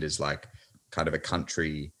tail end is like kind of a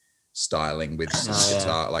country styling with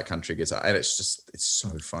guitar, like country guitar, and it's so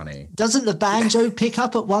funny. Doesn't the banjo pick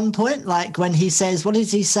up at one point, like when he says, what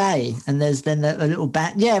does he say? And there's then a little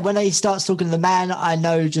band. Yeah, when he starts talking, the man I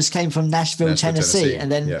know just came from Nashville, Tennessee.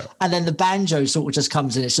 And then the banjo sort of just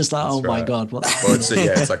comes in. It's just like, That's oh my God. What? Well,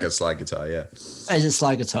 it's like a slide guitar, yeah. It's a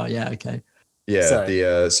slide guitar, yeah, okay. Yeah,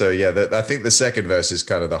 I think the second verse is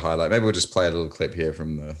kind of the highlight. Maybe we'll just play a little clip here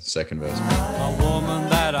from the second verse. A woman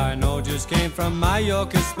that I know just came from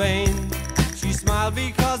Mallorca, Spain. She smiled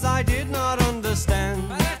because I did not understand.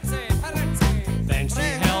 Then she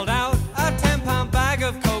held out a 10-pound bag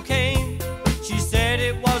of cocaine. She said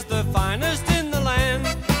it was the finest in the land.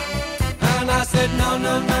 And I said, no,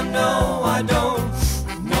 I don't,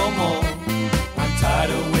 no more. I'm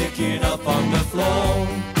tired of waking up on the floor.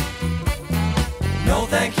 No,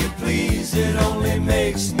 thank you, please, it only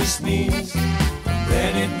makes me sneeze.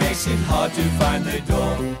 Then it makes it hard to find the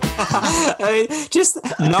door. I mean, just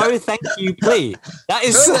no, thank you, please. That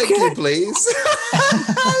is no, thank you, please.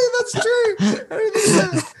 That's true.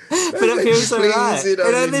 But it feels so right. It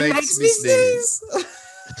only makes me sneeze.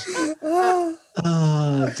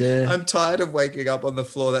 Oh dear. I'm tired of waking up on the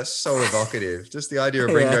floor. That's so evocative. Just the idea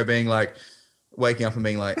of Ringo being like, waking up and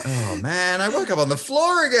being like, oh man, I woke up on the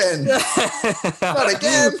floor again. Not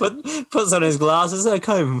again. Puts on his glasses. I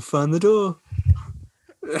can't even find the door.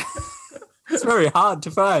 It's very hard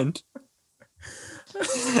to find.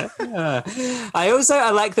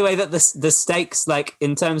 I like the way that the stakes, like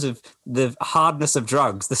in terms of the hardness of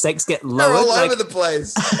drugs, the stakes get lower. They're all over the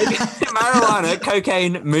place. Marijuana,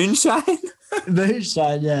 cocaine, moonshine.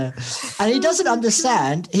 Moonshine, yeah. And he doesn't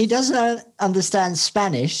understand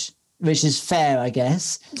Spanish, which is fair, I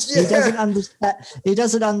guess. Yeah. He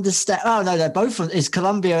doesn't understand. Oh no, they're both from is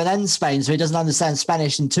Colombia and then Spain, so he doesn't understand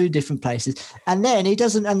Spanish in two different places. And then he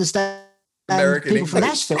doesn't understand American people from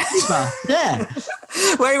Nashville. Yeah,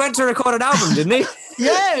 where he went to record an album, didn't he?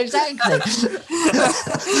 Yeah, exactly. How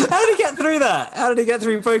did he get through that? How did he get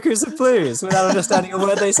through Focus of Blues without understanding a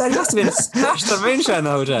word they said? He must have been smashed on moonshine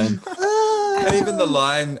the whole time. And even the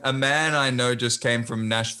line, a man I know just came from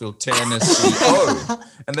Nashville, Tennessee. Oh,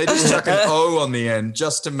 and they just chuck an O on the end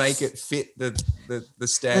just to make it fit the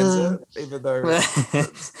stanza, even though. So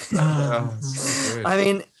good. I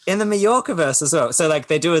mean, in the Mallorca verse as well. So like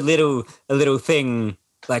they do a little thing,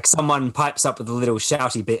 like someone pipes up with a little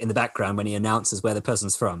shouty bit in the background when he announces where the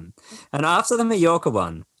person's from. And after the Mallorca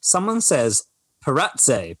one, someone says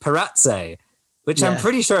paratse, which I'm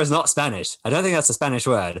pretty sure is not Spanish. I don't think that's a Spanish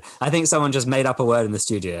word. I think someone just made up a word in the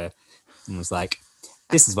studio and was like,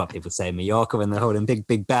 this is what people say in Mallorca when they're holding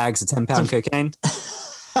big bags of 10-pound cocaine.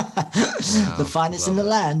 Wow, the finest in the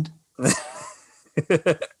land.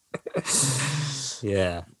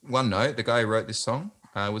 Yeah. One note, the guy who wrote this song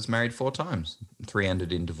was married 4 times. 3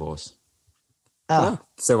 ended in divorce. Oh,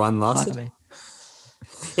 so one lasted.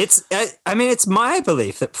 It's my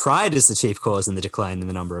belief that pride is the chief cause in the decline in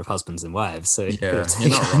the number of husbands and wives. So yeah, you're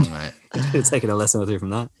not wrong, mate. You're taking a lesson or two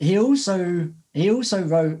from that. He also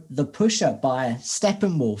wrote The Pusher by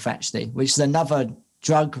Steppenwolf, actually, which is another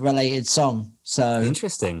drug-related song. So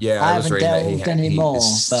interesting. Yeah, I was reading that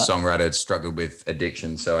this songwriter had struggled with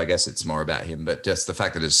addiction, so I guess it's more about him. But just the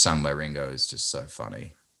fact that it's sung by Ringo is just so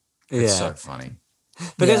funny. It's so funny.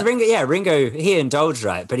 Because Ringo, he indulged,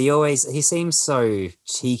 right? But he seems so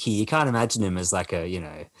cheeky. You can't imagine him as like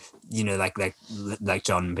a, like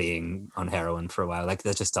John being on heroin for a while. Like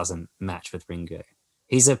that just doesn't match with Ringo.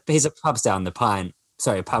 He's a pints down the pub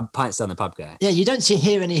guy. Yeah, you don't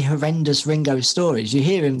hear any horrendous Ringo stories. You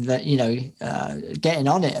hear him that, getting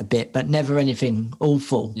on it a bit, but never anything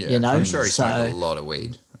awful, I'm sure he smoked a lot of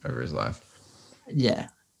weed over his life. Yeah.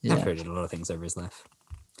 I'm sure he did a lot of things over his life.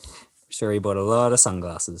 Sure, he bought a lot of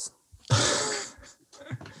sunglasses.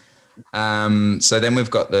 So then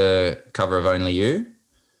we've got the cover of Only You.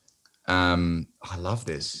 I love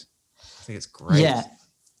this. I think it's great. Yeah.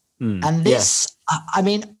 And this, I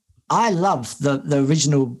mean, I love the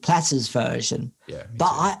original Platters version. Yeah.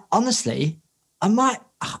 But I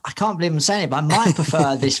can't believe I'm saying it, but I might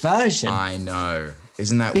prefer this version. I know.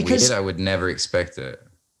 Isn't that weird? I would never expect it.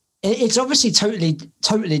 It's obviously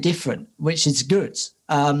totally different, which is good.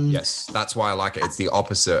 Yes, that's why I like it. It's the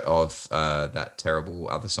opposite of that terrible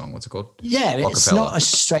other song. What's it called? Yeah, it's not a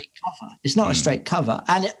straight cover. It's not a straight cover.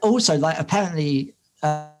 And it also, like, apparently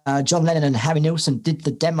John Lennon and Harry Nilsson did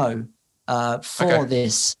the demo for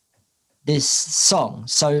this song.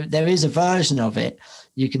 So there is a version of it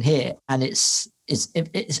you can hear, and it's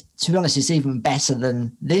to be honest, it's even better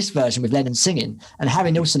than this version with Lennon singing, and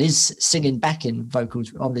Harry Nilsson is singing backing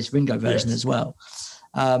vocals on this Ringo version as well.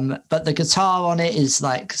 But the guitar on it is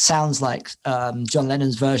sounds like John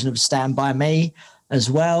Lennon's version of Stand By Me. as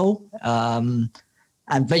well.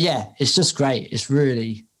 But yeah, it's just great. It's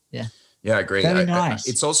really, yeah. Yeah, I agree. Very nice.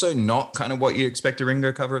 It's also not kind of what you expect a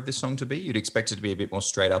Ringo cover of this song to be. You'd expect it to be a bit more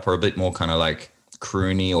straight up or a bit more kind of like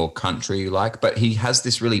croony or country like, but he has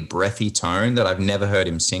this really breathy tone that I've never heard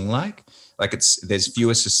him sing like. Like there's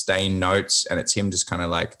fewer sustained notes, and it's him just kind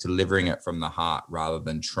of like delivering it from the heart rather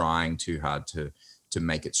than trying too hard to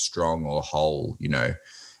make it strong or whole, you know.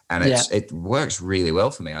 And it works really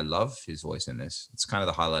well for me. I love his voice in this. It's kind of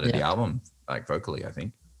the highlight of the album, like vocally, I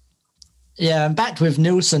think. Yeah, and back with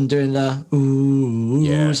Nilsson doing the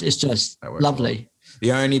oohs, it's just lovely. Well.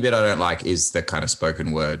 The only bit I don't like is the kind of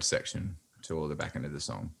spoken word section to the back end of the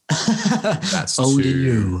song. That's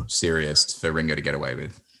too serious for Ringo to get away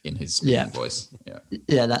with in his voice.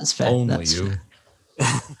 Yeah, that's fair. Only you.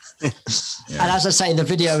 And as I say, the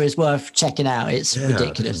video is worth checking out. It's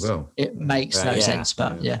ridiculous. It makes no sense,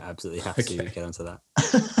 but absolutely have to get onto that.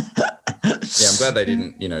 Yeah, I'm glad they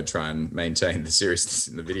didn't, try and maintain the seriousness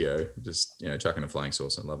in the video. Just, chucking a flying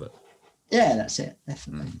saucer. I love it. Yeah, that's it.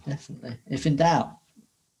 Definitely. If in doubt,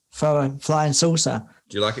 throw a flying saucer.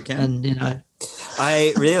 Do you like it, Ken? And,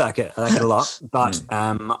 I really like it. I like it a lot, but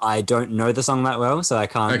I don't know the song that well, so I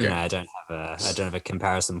can't. Okay. I don't have a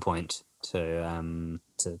comparison point to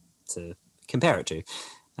compare it to.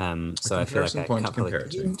 So I feel like I can't compare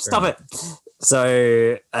it to. Stop it.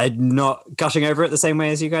 So I'm not gushing over it the same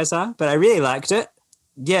way as you guys are, but I really liked it.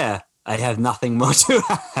 Yeah, I have nothing more to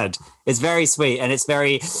add. It's very sweet, and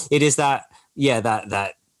it is that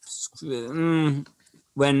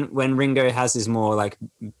when Ringo has his more like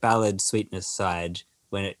ballad sweetness side,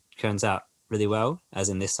 when it turns out really well, as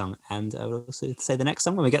in this song, and I will also say the next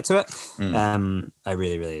song when we get to it. I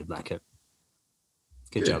really, really like it.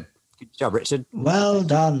 Good job. Good job, Richard. Well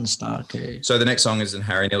done, Starkey. So the next song is a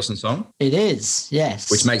Harry Nilsson song? It is, yes.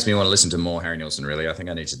 Which makes me want to listen to more Harry Nilsson, really. I think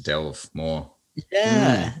I need to delve more.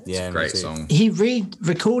 Yeah. It's a great song. He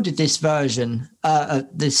recorded this version,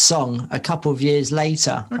 this song, a couple of years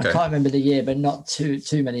later. Okay. I can't remember the year, but not too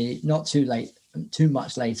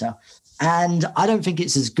much later. And I don't think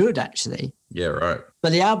it's as good, actually. Yeah, right.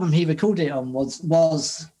 But the album he recorded it on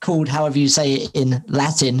was called, however you say it in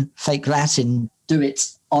Latin, fake Latin, Do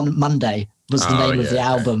It on Monday was the name of the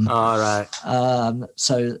album. All right.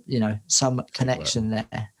 So, some connection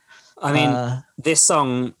there. I mean, this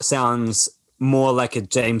song sounds more like a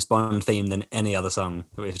James Bond theme than any other song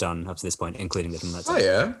that we've done up to this point, including this one. Oh,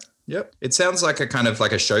 yeah. Yep. It sounds like a kind of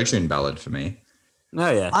like a show tune ballad for me.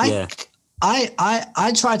 Oh, yeah.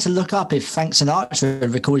 I tried to look up if Frank Sinatra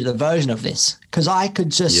had recorded a version of this, because I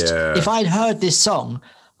could just, if I'd heard this song,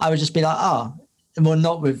 I would just be like, well,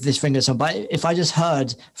 not with this Ringo song, but if I just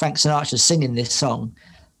heard Frank Sinatra singing this song,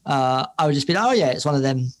 I would just be like, it's one of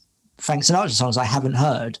them Frank Sinatra songs I haven't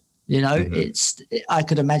heard. I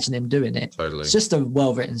could imagine him doing it. Totally. It's just a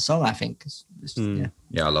well-written song, I think.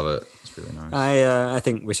 Yeah, I love it. It's really nice. I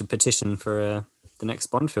think we should petition for the next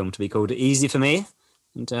Bond film to be called Easy for Me,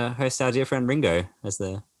 and host our dear friend Ringo as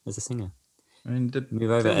the singer. I mean, the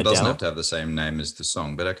Move over film doesn't have to have the same name as the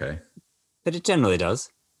song, but okay. But it generally does.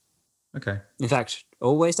 Okay. In fact,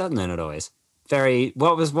 always does. No, not always.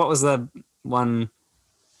 What was the one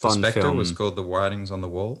Bond Spectre film? Was called The Writings on the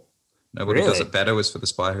Wall. Nobody Does It Better was for The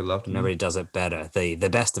Spy Who Loved Me. Nobody Does It Better. The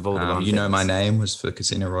best of all the Bond You Know films. My Name was for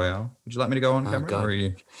Casino Royale. Would you like me to go on, Cameron? Or are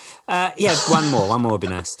you... Yeah, one more would be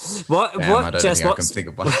nice. I don't think I can think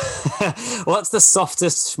of one. What's the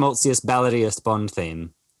softest, schmaltziest, balladiest Bond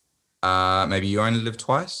theme? Maybe You Only Live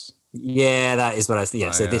Twice? Yeah, that is what I think.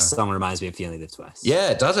 Yeah, so this song reminds me of You Only Live Twice. Yeah,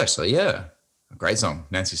 it does actually, yeah. A great song.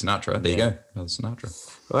 Nancy Sinatra. There you go. Another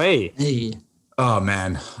Sinatra. Oi. Hey. Oh,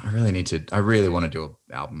 man. I really want to do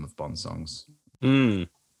an album of Bond songs.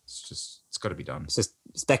 It's got to be done.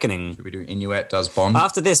 It's beckoning. Should we do Inuit Does Bond?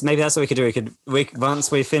 After this, maybe that's what we could do. Once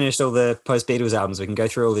we finished all the post-Beatles albums, we can go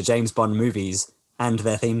through all the James Bond movies and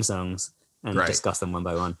their theme songs and discuss them one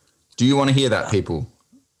by one. Do you want to hear that, people?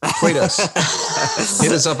 Tweet us.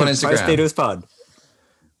 Hit us up on Instagram. Post-Beatles pod.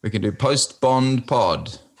 We can do Post-Bond pod.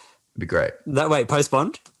 It'd be great.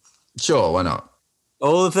 Post-Bond? Sure, why not?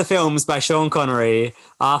 All of the films by Sean Connery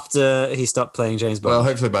after he stopped playing James Bond. Well,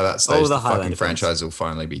 hopefully by that stage, the fucking franchise will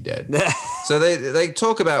finally be dead. So they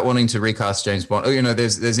talk about wanting to recast James Bond.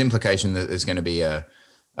 There's implication that there's going to be a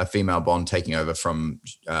female Bond taking over from,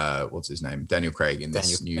 what's his name? Daniel Craig in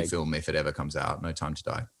this new film, if it ever comes out. No Time to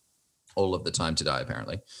Die. All of the Time to Die,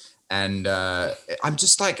 apparently. And I'm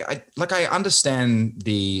just I understand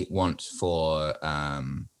the want for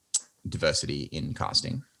diversity in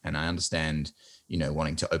casting, and I understand, you know,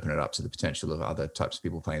 wanting to open it up to the potential of other types of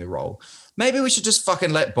people playing the role. Maybe we should just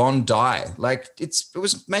fucking let Bond die. Like it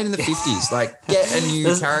was made in the 50s. Like get a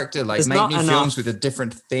new character. Like make new films with a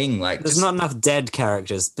different thing. Like there's not enough dead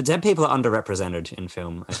characters, but dead people are underrepresented in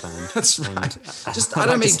film, I find. That's right. I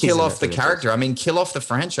don't mean kill off the character. I mean kill off the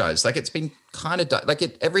franchise. Like it's been kind of like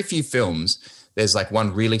every few films, there's like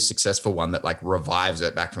one really successful one that like revives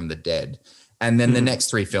it back from the dead. And then the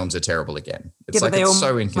next 3 films are terrible again. It's like it's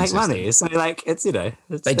so inconsistent. Make money, so like it's, you know,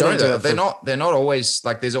 they don't. They're not always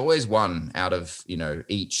like. There's always one out of, you know,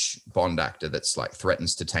 each Bond actor that's like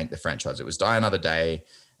threatens to tank the franchise. It was Die Another Day,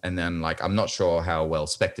 and then like I'm not sure how well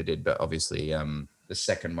Spectre did, but obviously the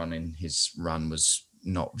second one in his run was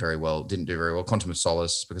not very well. Didn't do very well. Quantum of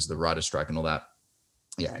Solace because of the writer's strike and all that.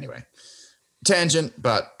 Yeah. Anyway, tangent,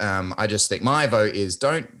 but I just think my vote is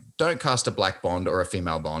don't cast a black Bond or a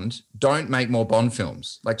female Bond. Don't make more Bond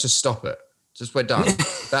films. Like, just stop it. Just we're done.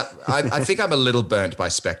 I think I'm a little burnt by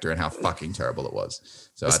Spectre and how fucking terrible it was.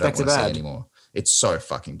 So I don't want to say anymore. It's so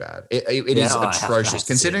fucking bad. It is atrocious.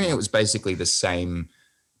 Considering it was basically the same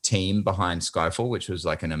team behind Skyfall, which was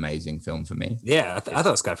like an amazing film for me. Yeah, I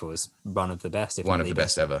thought Skyfall was one of the best. One of the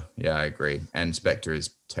best ever. Yeah, I agree. And Spectre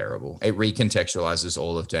is terrible. It recontextualizes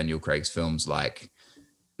all of Daniel Craig's films like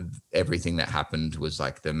everything that happened was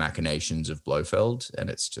like the machinations of Blofeld, and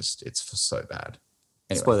it's so bad.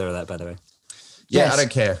 Anyway. Spoiler alert, by the way. Yeah, Yes. I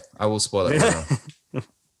don't care. I will spoil it.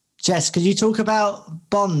 Jess, could you talk about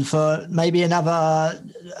Bond for maybe another,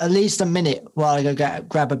 at least a minute while I go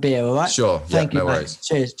grab a beer, all right? Sure. Thank you, no mate. worries.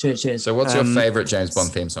 Cheers. So what's your favorite James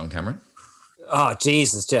Bond theme song, Cameron? Oh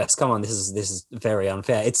Jesus, Jess, come on! This is very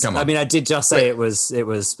unfair. Come on. I mean, I did just say it was the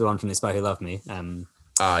one from The Spy Who Loved Me. Yeah,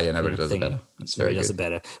 no, but it does it better. It's very good. Does it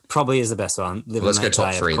better. Probably is the best one. Let's go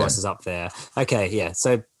top 3 of course, is up there. Okay, yeah.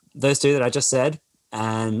 So those 2 that I just said,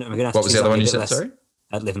 and I'm gonna have to. What was the other one you said? Sorry.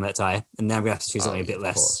 Live and Let Die, and now I'm gonna have to choose something a bit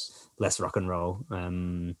less rock and roll.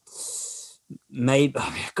 Maybe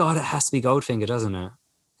God, it has to be Goldfinger, doesn't it?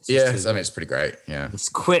 Yeah, I mean it's pretty great. Yeah, it's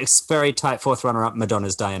quick, it's very tight. 4th runner-up,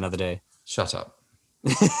 Madonna's Die Another Day. Shut up.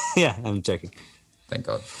 Yeah, I'm joking. Thank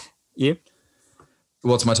God. You?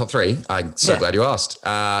 What's my top 3? I'm so glad you asked.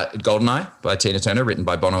 Goldeneye by Tina Turner, written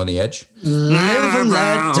by Bono and The Edge. Live and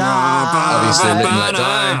let die. Obviously, Live and Let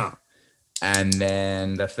Die. And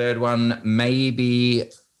then the third one, maybe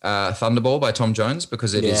Thunderball by Tom Jones,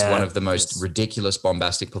 because it is one of the most ridiculous,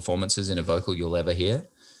 bombastic performances in a vocal you'll ever hear.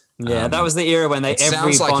 Yeah, that was the era when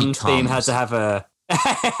every Bond theme had to have a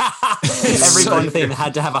Bond theme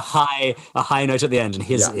had to have a high note at the end, and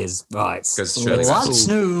his is right. Because what's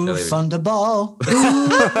new, Thunderball?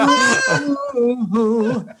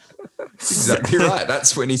 Exactly right.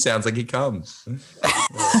 That's when he sounds like he comes.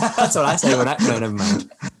 That's what I say when never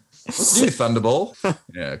mind. You Thunderball.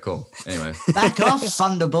 Yeah, cool. Anyway. Back off,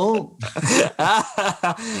 Thunderball.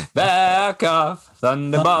 Back off,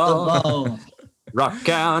 Thunderball. Rock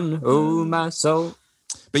on, oh my soul.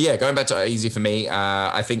 But yeah, going back to Easy for me,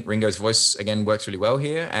 I think Ringo's voice, again, works really well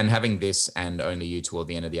here. And having this and Only You toward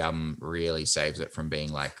the end of the album really saves it from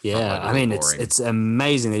being like... Yeah, I mean, it's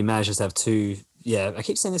amazing that he manages to have 2... Yeah, I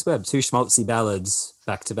keep saying this word, 2 schmaltzy ballads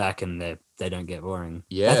back to back, and they don't get boring.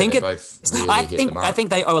 Yeah, I think I think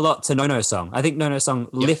they owe a lot to No No Song. I think No No Song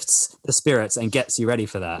lifts the spirits and gets you ready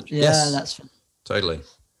for that. Yeah, that's... Totally.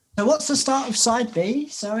 So what's the start of side B?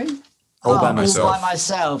 Sorry? All by myself. All by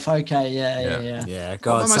myself. Okay, yeah. Yeah,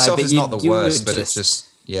 God. All by myself is not the worst, but it's just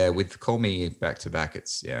with Call Me back to back,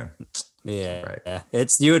 it's Yeah. Right.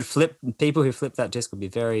 It's people who flip that disc would be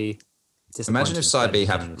very disappointed. Imagine if side B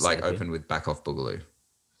had like opened with Back Off Boogaloo.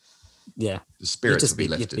 Yeah. The spirits would be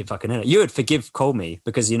lifted. You'd be fucking in it. You would forgive Call Me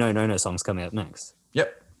because you know No No Song's coming up next.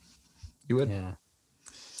 Yep. You would. Yeah.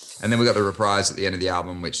 And then we got the reprise at the end of the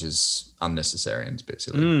album, which is unnecessary and a bit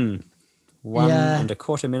silly.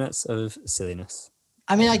 1.25 minutes of silliness.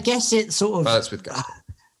 I mean, I guess it's sort of... Well, that's with gusto.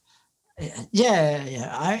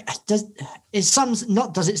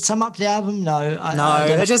 Does it sum up the album? No.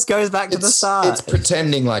 It just goes back to the start. It's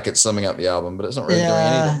pretending like it's summing up the album, but it's not really doing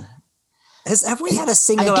anything. Have we had a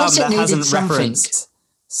single album that hasn't referenced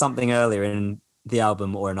something earlier in the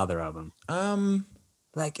album or another album?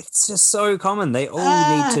 Like, it's just so common. They all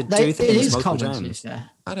need to do things multiple times. Yeah.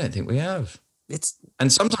 I don't think we have.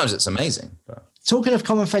 And sometimes it's amazing. But. Talking of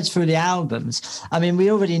common threads through the albums, I mean, we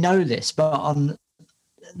already know this, but on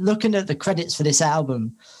looking at the credits for this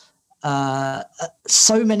album,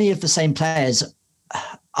 so many of the same players,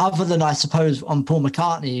 other than, I suppose, on Paul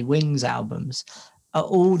McCartney Wings albums, are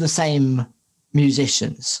all the same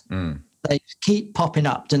musicians. They keep popping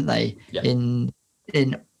up, don't they? Yeah. In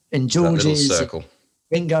George's, circle.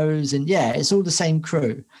 Ringo's, and it's all the same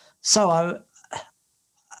crew. So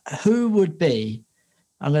who would be,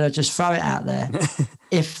 I'm going to just throw it out there,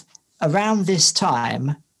 if around this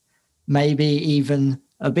time, maybe even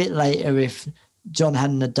a bit later, if John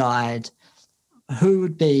hadn't have died, who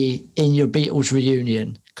would be in your Beatles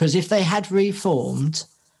reunion? Because if they had reformed,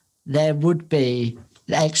 there would be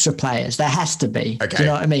extra players. There has to be. Okay. Do you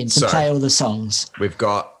know what I mean? To play all the songs. We've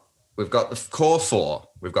got the core four.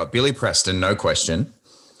 We've got Billy Preston, no question.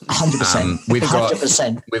 100%. We've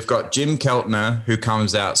 100%. got Jim Keltner, who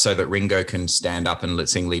comes out so that Ringo can stand up and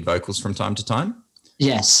sing lead vocals from time to time.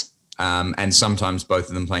 Yes. And sometimes both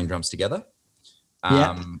of them playing drums together.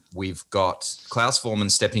 We've got Klaus Voormann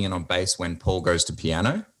stepping in on bass when Paul goes to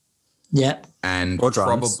piano. Yep. And or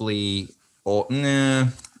drums.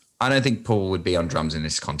 I don't think Paul would be on drums in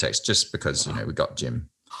this context, just because, we got Jim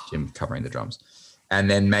covering the drums. And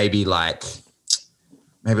then maybe like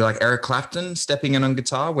Eric Clapton stepping in on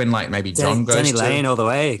guitar when maybe John goes Denny to Lane all the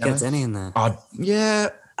way. Get Denny in there. Yeah.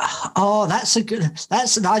 Oh,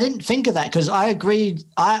 I didn't think of that, because I agreed.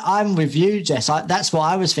 I'm with you, Jess. That's what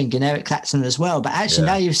I was thinking, Eric Clapton as well. But actually,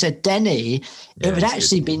 now you've said Denny, it would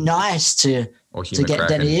actually be nice to get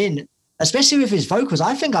Denny in, especially with his vocals.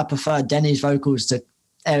 I think I prefer Denny's vocals to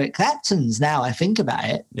Eric Clapton's now I think about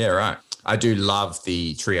it. Yeah, right. I do love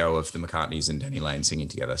the trio of the McCartneys and Denny Lane singing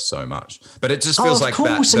together so much. But it just feels like that.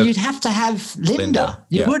 Of course, and you'd have to have Linda.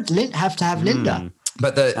 You would have to have Linda.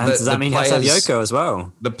 But does that mean you have to have Yoko as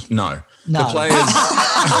well? No.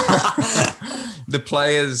 The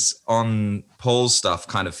players on Paul's stuff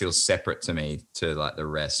kind of feel separate to me to the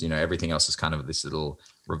rest. Everything else is kind of this little,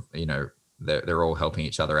 they're all helping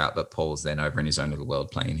each other out. But Paul's then over in his own little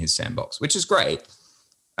world playing his sandbox, which is great.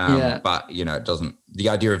 But, it doesn't, the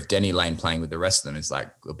idea of Denny Lane playing with the rest of them is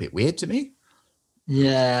a bit weird to me.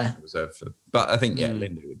 Yeah. But I think,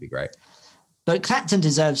 Linda would be great. But Clapton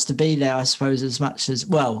deserves to be there, I suppose, as much as,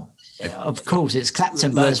 of course, it's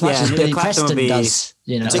Clapton, but as much as Billy Preston does,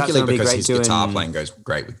 Particularly because his guitar playing goes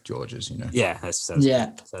great with George's, Yeah, they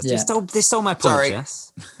stole my point, Sorry.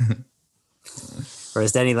 Jess.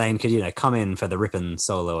 Whereas Denny Lane could, come in for the ripping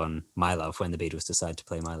solo on My Love when the Beatles decide to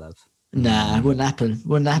play My Love. Nah, it wouldn't happen.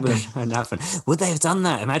 Wouldn't happen. Would they have done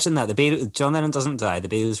that? Imagine that. John Lennon doesn't die. The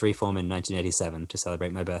Beatles reform in 1987 to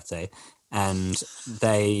celebrate my birthday. And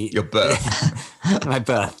Your birth. my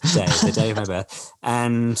birthday, the day of my birth.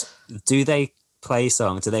 And do they play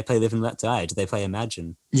songs? Do they play Live and Let Die? Do they play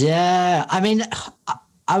Imagine? Yeah. I mean,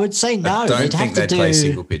 I would say no. I don't think they'd play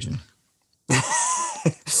Single Pigeon.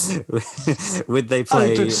 Would they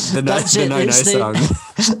play the No song?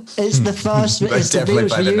 It's the first. It's the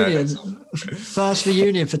Beatles reunion. First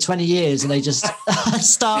reunion for 20 years, and they just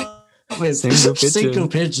start with Single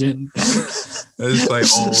Pigeon. They just play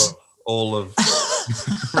all of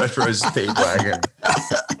Retro's Speedwagon.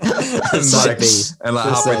 and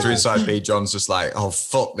halfway through side B, John's just like, "Oh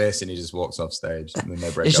fuck this," and he just walks off stage, and then they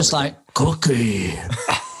break. It's up just again. like Cookie.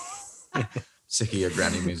 Sick of your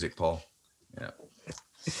granny music, Paul. Yeah.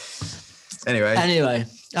 Anyway,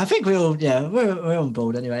 I think we're on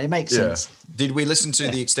board. Anyway, it makes sense. Did we listen to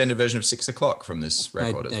the extended version of 6 o'clock from this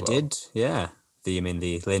record as well? I did. Yeah. You mean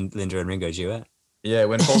the Linda and Ringo duet? Yeah,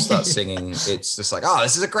 when Paul starts singing, it's just like,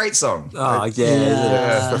 this is a great song. Oh,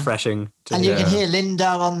 it's refreshing. And you can hear Linda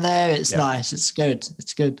on there. It's nice. It's good.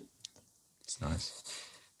 It's good. It's nice.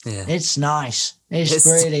 Yeah. It's nice. It's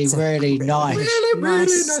really nice. Really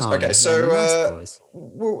nice. Song. Okay, so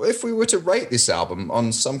if we were to rate this album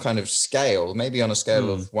on some kind of scale, maybe on a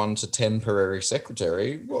scale of 1 to 10 per Eric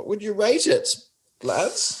Secretary, what would you rate it,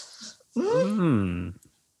 lads?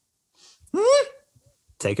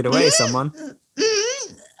 Take it away, someone.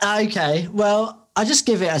 Okay, well, I just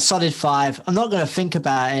give it a solid 5. I'm not going to think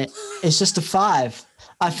about it. It's just a 5.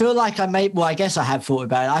 I feel like I guess I have thought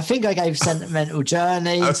about it. I think I gave Sentimental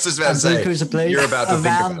Journey. I was just about to say, Blue Blues you're about to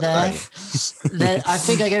around think about there. Then I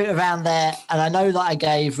think I gave it around there, and I know that I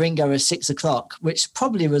gave Ringo a 6 o'clock, which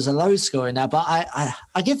probably was a low scoring now, but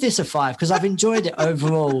I give this a 5 because I've enjoyed it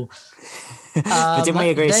overall. But didn't we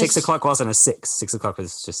agree 6 o'clock wasn't a 6? 6 o'clock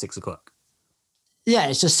was just 6 o'clock. Yeah,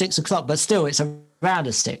 it's just 6 o'clock, but still, it's around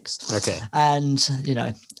a 6. Okay. And,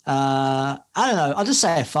 I don't know. I'll just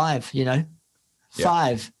say a 5,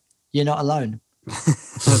 5, you're not alone.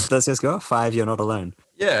 Let's just go. 5, you're not alone.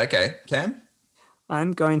 Yeah, okay. Cam?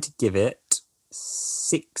 I'm going to give it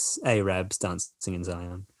 6 Arabs dancing in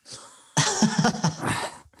Zion.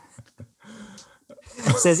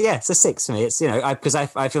 It's a 6 for me. It's, because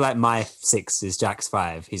I feel like my 6 is Jack's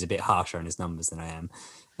 5. He's a bit harsher on his numbers than I am.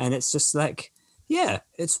 And it's just like,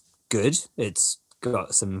 it's good. It's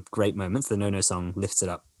got some great moments. The No song lifts it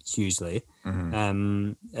up hugely.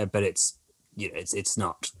 But it's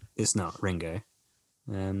not Ringo.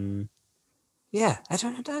 Yeah, I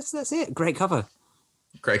don't know. That's it. Great cover.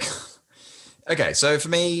 Great. Okay, so for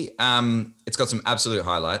me, it's got some absolute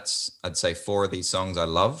highlights. I'd say 4 of these songs I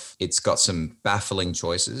love. It's got some baffling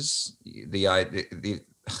choices.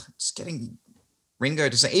 Just getting Ringo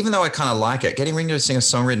to sing, even though I kind of like it, getting Ringo to sing a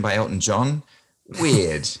song written by Elton John,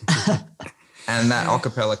 weird. And that a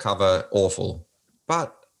cappella cover, awful.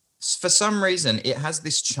 But for some reason, it has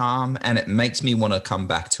this charm and it makes me want to come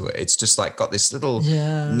back to it. It's just like got this little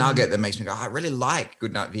nugget that makes me go, I really like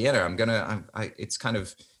Goodnight Vienna.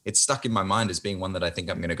 It's stuck in my mind as being one that I think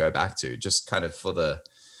I'm going to go back to, just kind of for the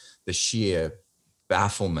sheer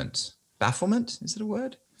bafflement. Bafflement? Is it a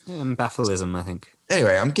word? Baffleism, I think.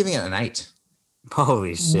 Anyway, I'm giving it an 8.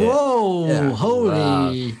 Holy shit. Whoa, Yeah.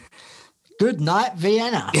 holy. Wow. Good night,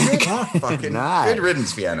 Vienna. Fucking good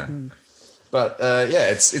riddance, Vienna. But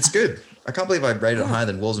it's good. I can't believe I rated it higher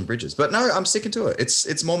than Walls and Bridges. But no, I'm sticking to it.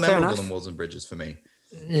 It's more memorable than Walls and Bridges for me.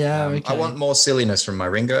 Yeah, okay. I want more silliness from my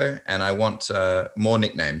Ringo, and I want more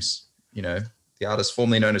nicknames. You know, the artist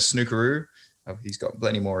formerly known as Snookeroo, he's got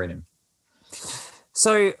plenty more in him.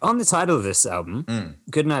 So on the title of this album,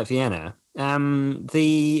 Goodnight Vienna,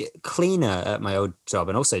 the cleaner at my old job,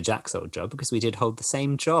 and also Jack's old job, because we did hold the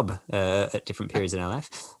same job at different periods in our life,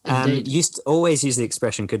 always use the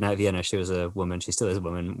expression Goodnight Vienna. She was a woman, she still is a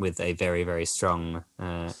woman, with a very, very strong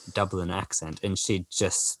Dublin accent. And she'd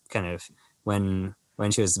just kind of, when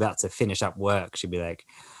she was about to finish up work, she'd be like,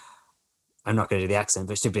 I'm not going to do the accent,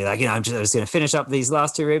 but she'd be like, I'm just going to finish up these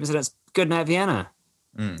last 2 rooms and it's Goodnight Vienna.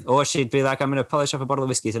 Or she'd be like, I'm going to polish off a bottle of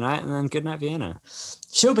whiskey tonight and then Goodnight Vienna.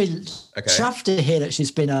 She'll be chuffed to hear that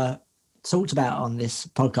she's been talked about on this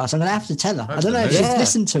podcast. I'm going to have to tell her. I don't know if she's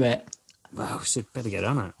listened to it. Well, she'd better get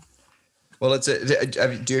on it. Well,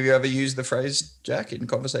 do you ever use the phrase, Jack, in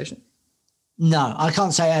conversation? No, I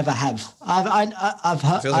can't say I ever have. I've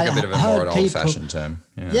heard. It feels like a bit of a more old-fashioned term.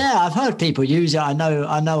 Yeah, I've heard people use it. I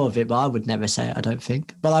know of it, but I would never say it, I don't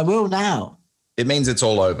think. But I will now. It means it's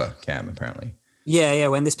all over, Cam, apparently. Yeah.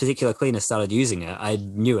 When this particular cleaner started using it, I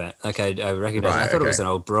knew it. Like I recognized it. I thought it was an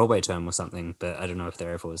old Broadway term or something, but I don't know if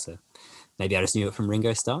there ever was. Maybe I just knew it from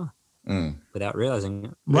Ringo Starr without realizing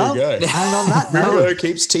it. Well, hang on that note. Ringo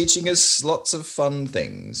keeps teaching us lots of fun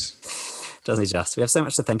things. Doesn't he just? We have so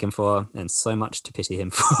much to thank him for and so much to pity him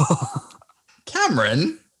for.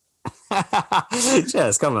 Cameron?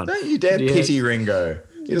 Yes, come on. Don't you dare pity Ringo.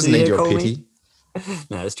 He doesn't need your pity.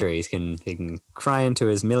 No, it's true. He can cry into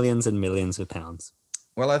his millions and millions of pounds.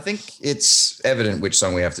 Well, I think it's evident which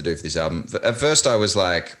song we have to do for this album. At first, I was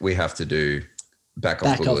like, we have to do Back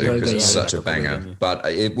Off Boogaloo because it's such a banger. Boogaloo, yeah. But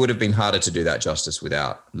it would have been harder to do that justice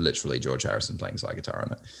without literally George Harrison playing slide guitar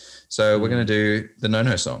on it. So we're going to do the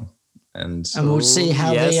No song. And we'll see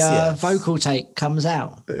how the vocal take comes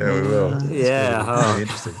out. Yeah, we will. Really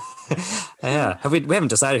interesting. Yeah. We haven't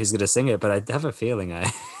decided who's going to sing it, but I have a feeling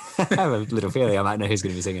I have a little feeling I might know who's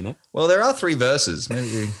going to be singing it. Well, there are 3 verses.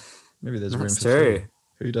 Maybe there's room for true. 3.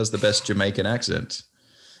 Who does the best Jamaican accent?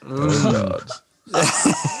 Oh, God.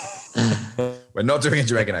 We're not doing a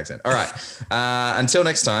Jamaican accent. All right. Until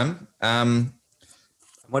next time.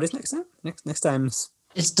 What is next time? Next time's...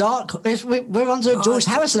 It's dark. We're on to a George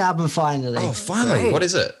Harrison album finally. Oh, finally. Great. What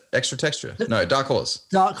is it? Extra Texture? No, Dark Horse.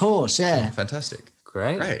 Dark Horse, yeah. Oh, fantastic.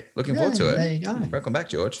 Great. Looking forward to it. There you go. Welcome back,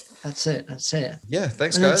 George. That's it. Yeah,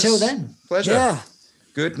 thanks, and guys. Until then. Pleasure. Yeah.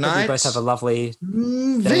 Good night. You both have a lovely...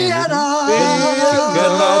 Vienna! Good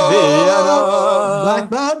night, Vienna!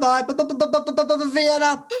 Blackbird,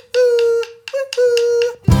 Vienna!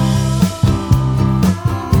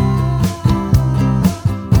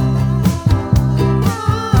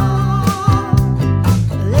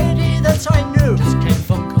 I knew just came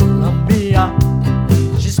from Colombia.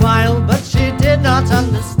 She smiled, but she did not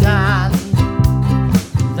understand.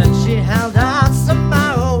 Then she held out some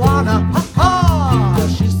marijuana. Ha ha!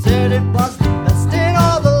 She said it was the best in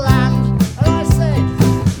all the land. And I said,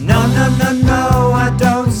 no, I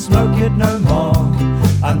don't smoke it no more.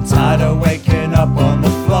 I'm tired of waking up on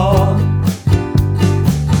the floor.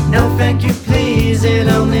 No, thank you, please. It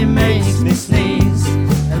only makes me sneeze.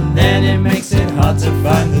 And then it makes it hard to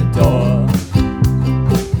find the door.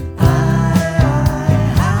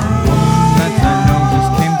 That I know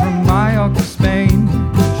just came from Mallorca, Spain.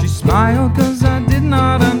 She smiled cause I did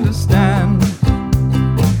not understand.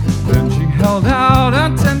 Then she held out a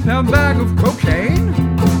 10-pound bag of cocaine.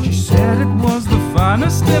 She said it was the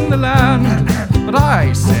finest in the land. But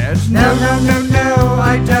I said, no,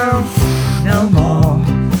 I don't no more.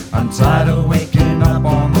 I'm tired of waking up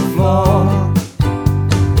on the floor.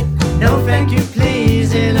 No, thank you,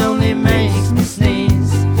 please. It only makes me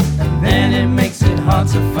sneeze. And then it makes it hard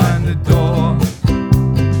to find the door.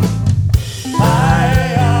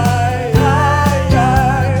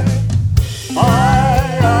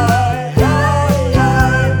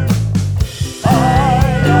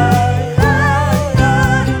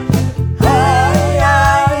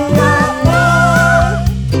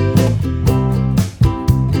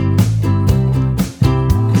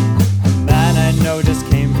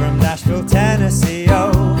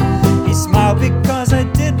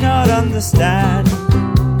 understand.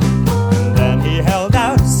 And then he held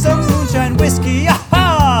out some moonshine whiskey,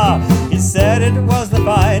 aha! He said it was the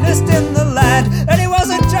finest in the land, and he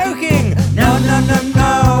wasn't joking. No, no, no,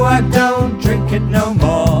 no, I don't drink it no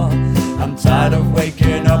more. I'm tired of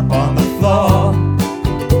waking up on the floor.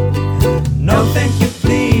 No, thank you,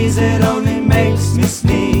 please, it only makes me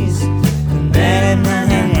sneeze. And then well,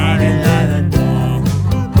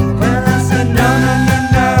 I said, no, no, no,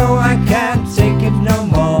 no, I can't take it no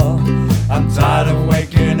more. I'm tired of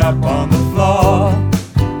waking up on the floor.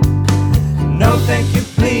 No, thank you,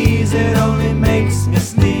 please, it only makes me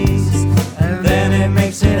sneeze. And then it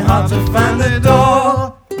makes it hard to find the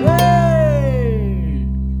door. Hey!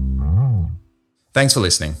 Thanks for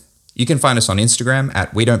listening. You can find us on Instagram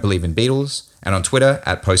at We Don't Believe in Beatles and on Twitter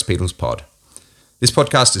at PostBeatlesPod. This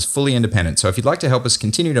podcast is fully independent, so if you'd like to help us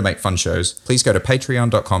continue to make fun shows, please go to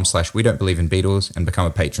patreon.com/WeDon'tBelieveInBeatles and become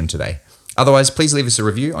a patron today. Otherwise, please leave us a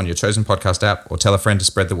review on your chosen podcast app or tell a friend to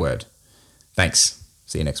spread the word. Thanks.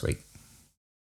 See you next week.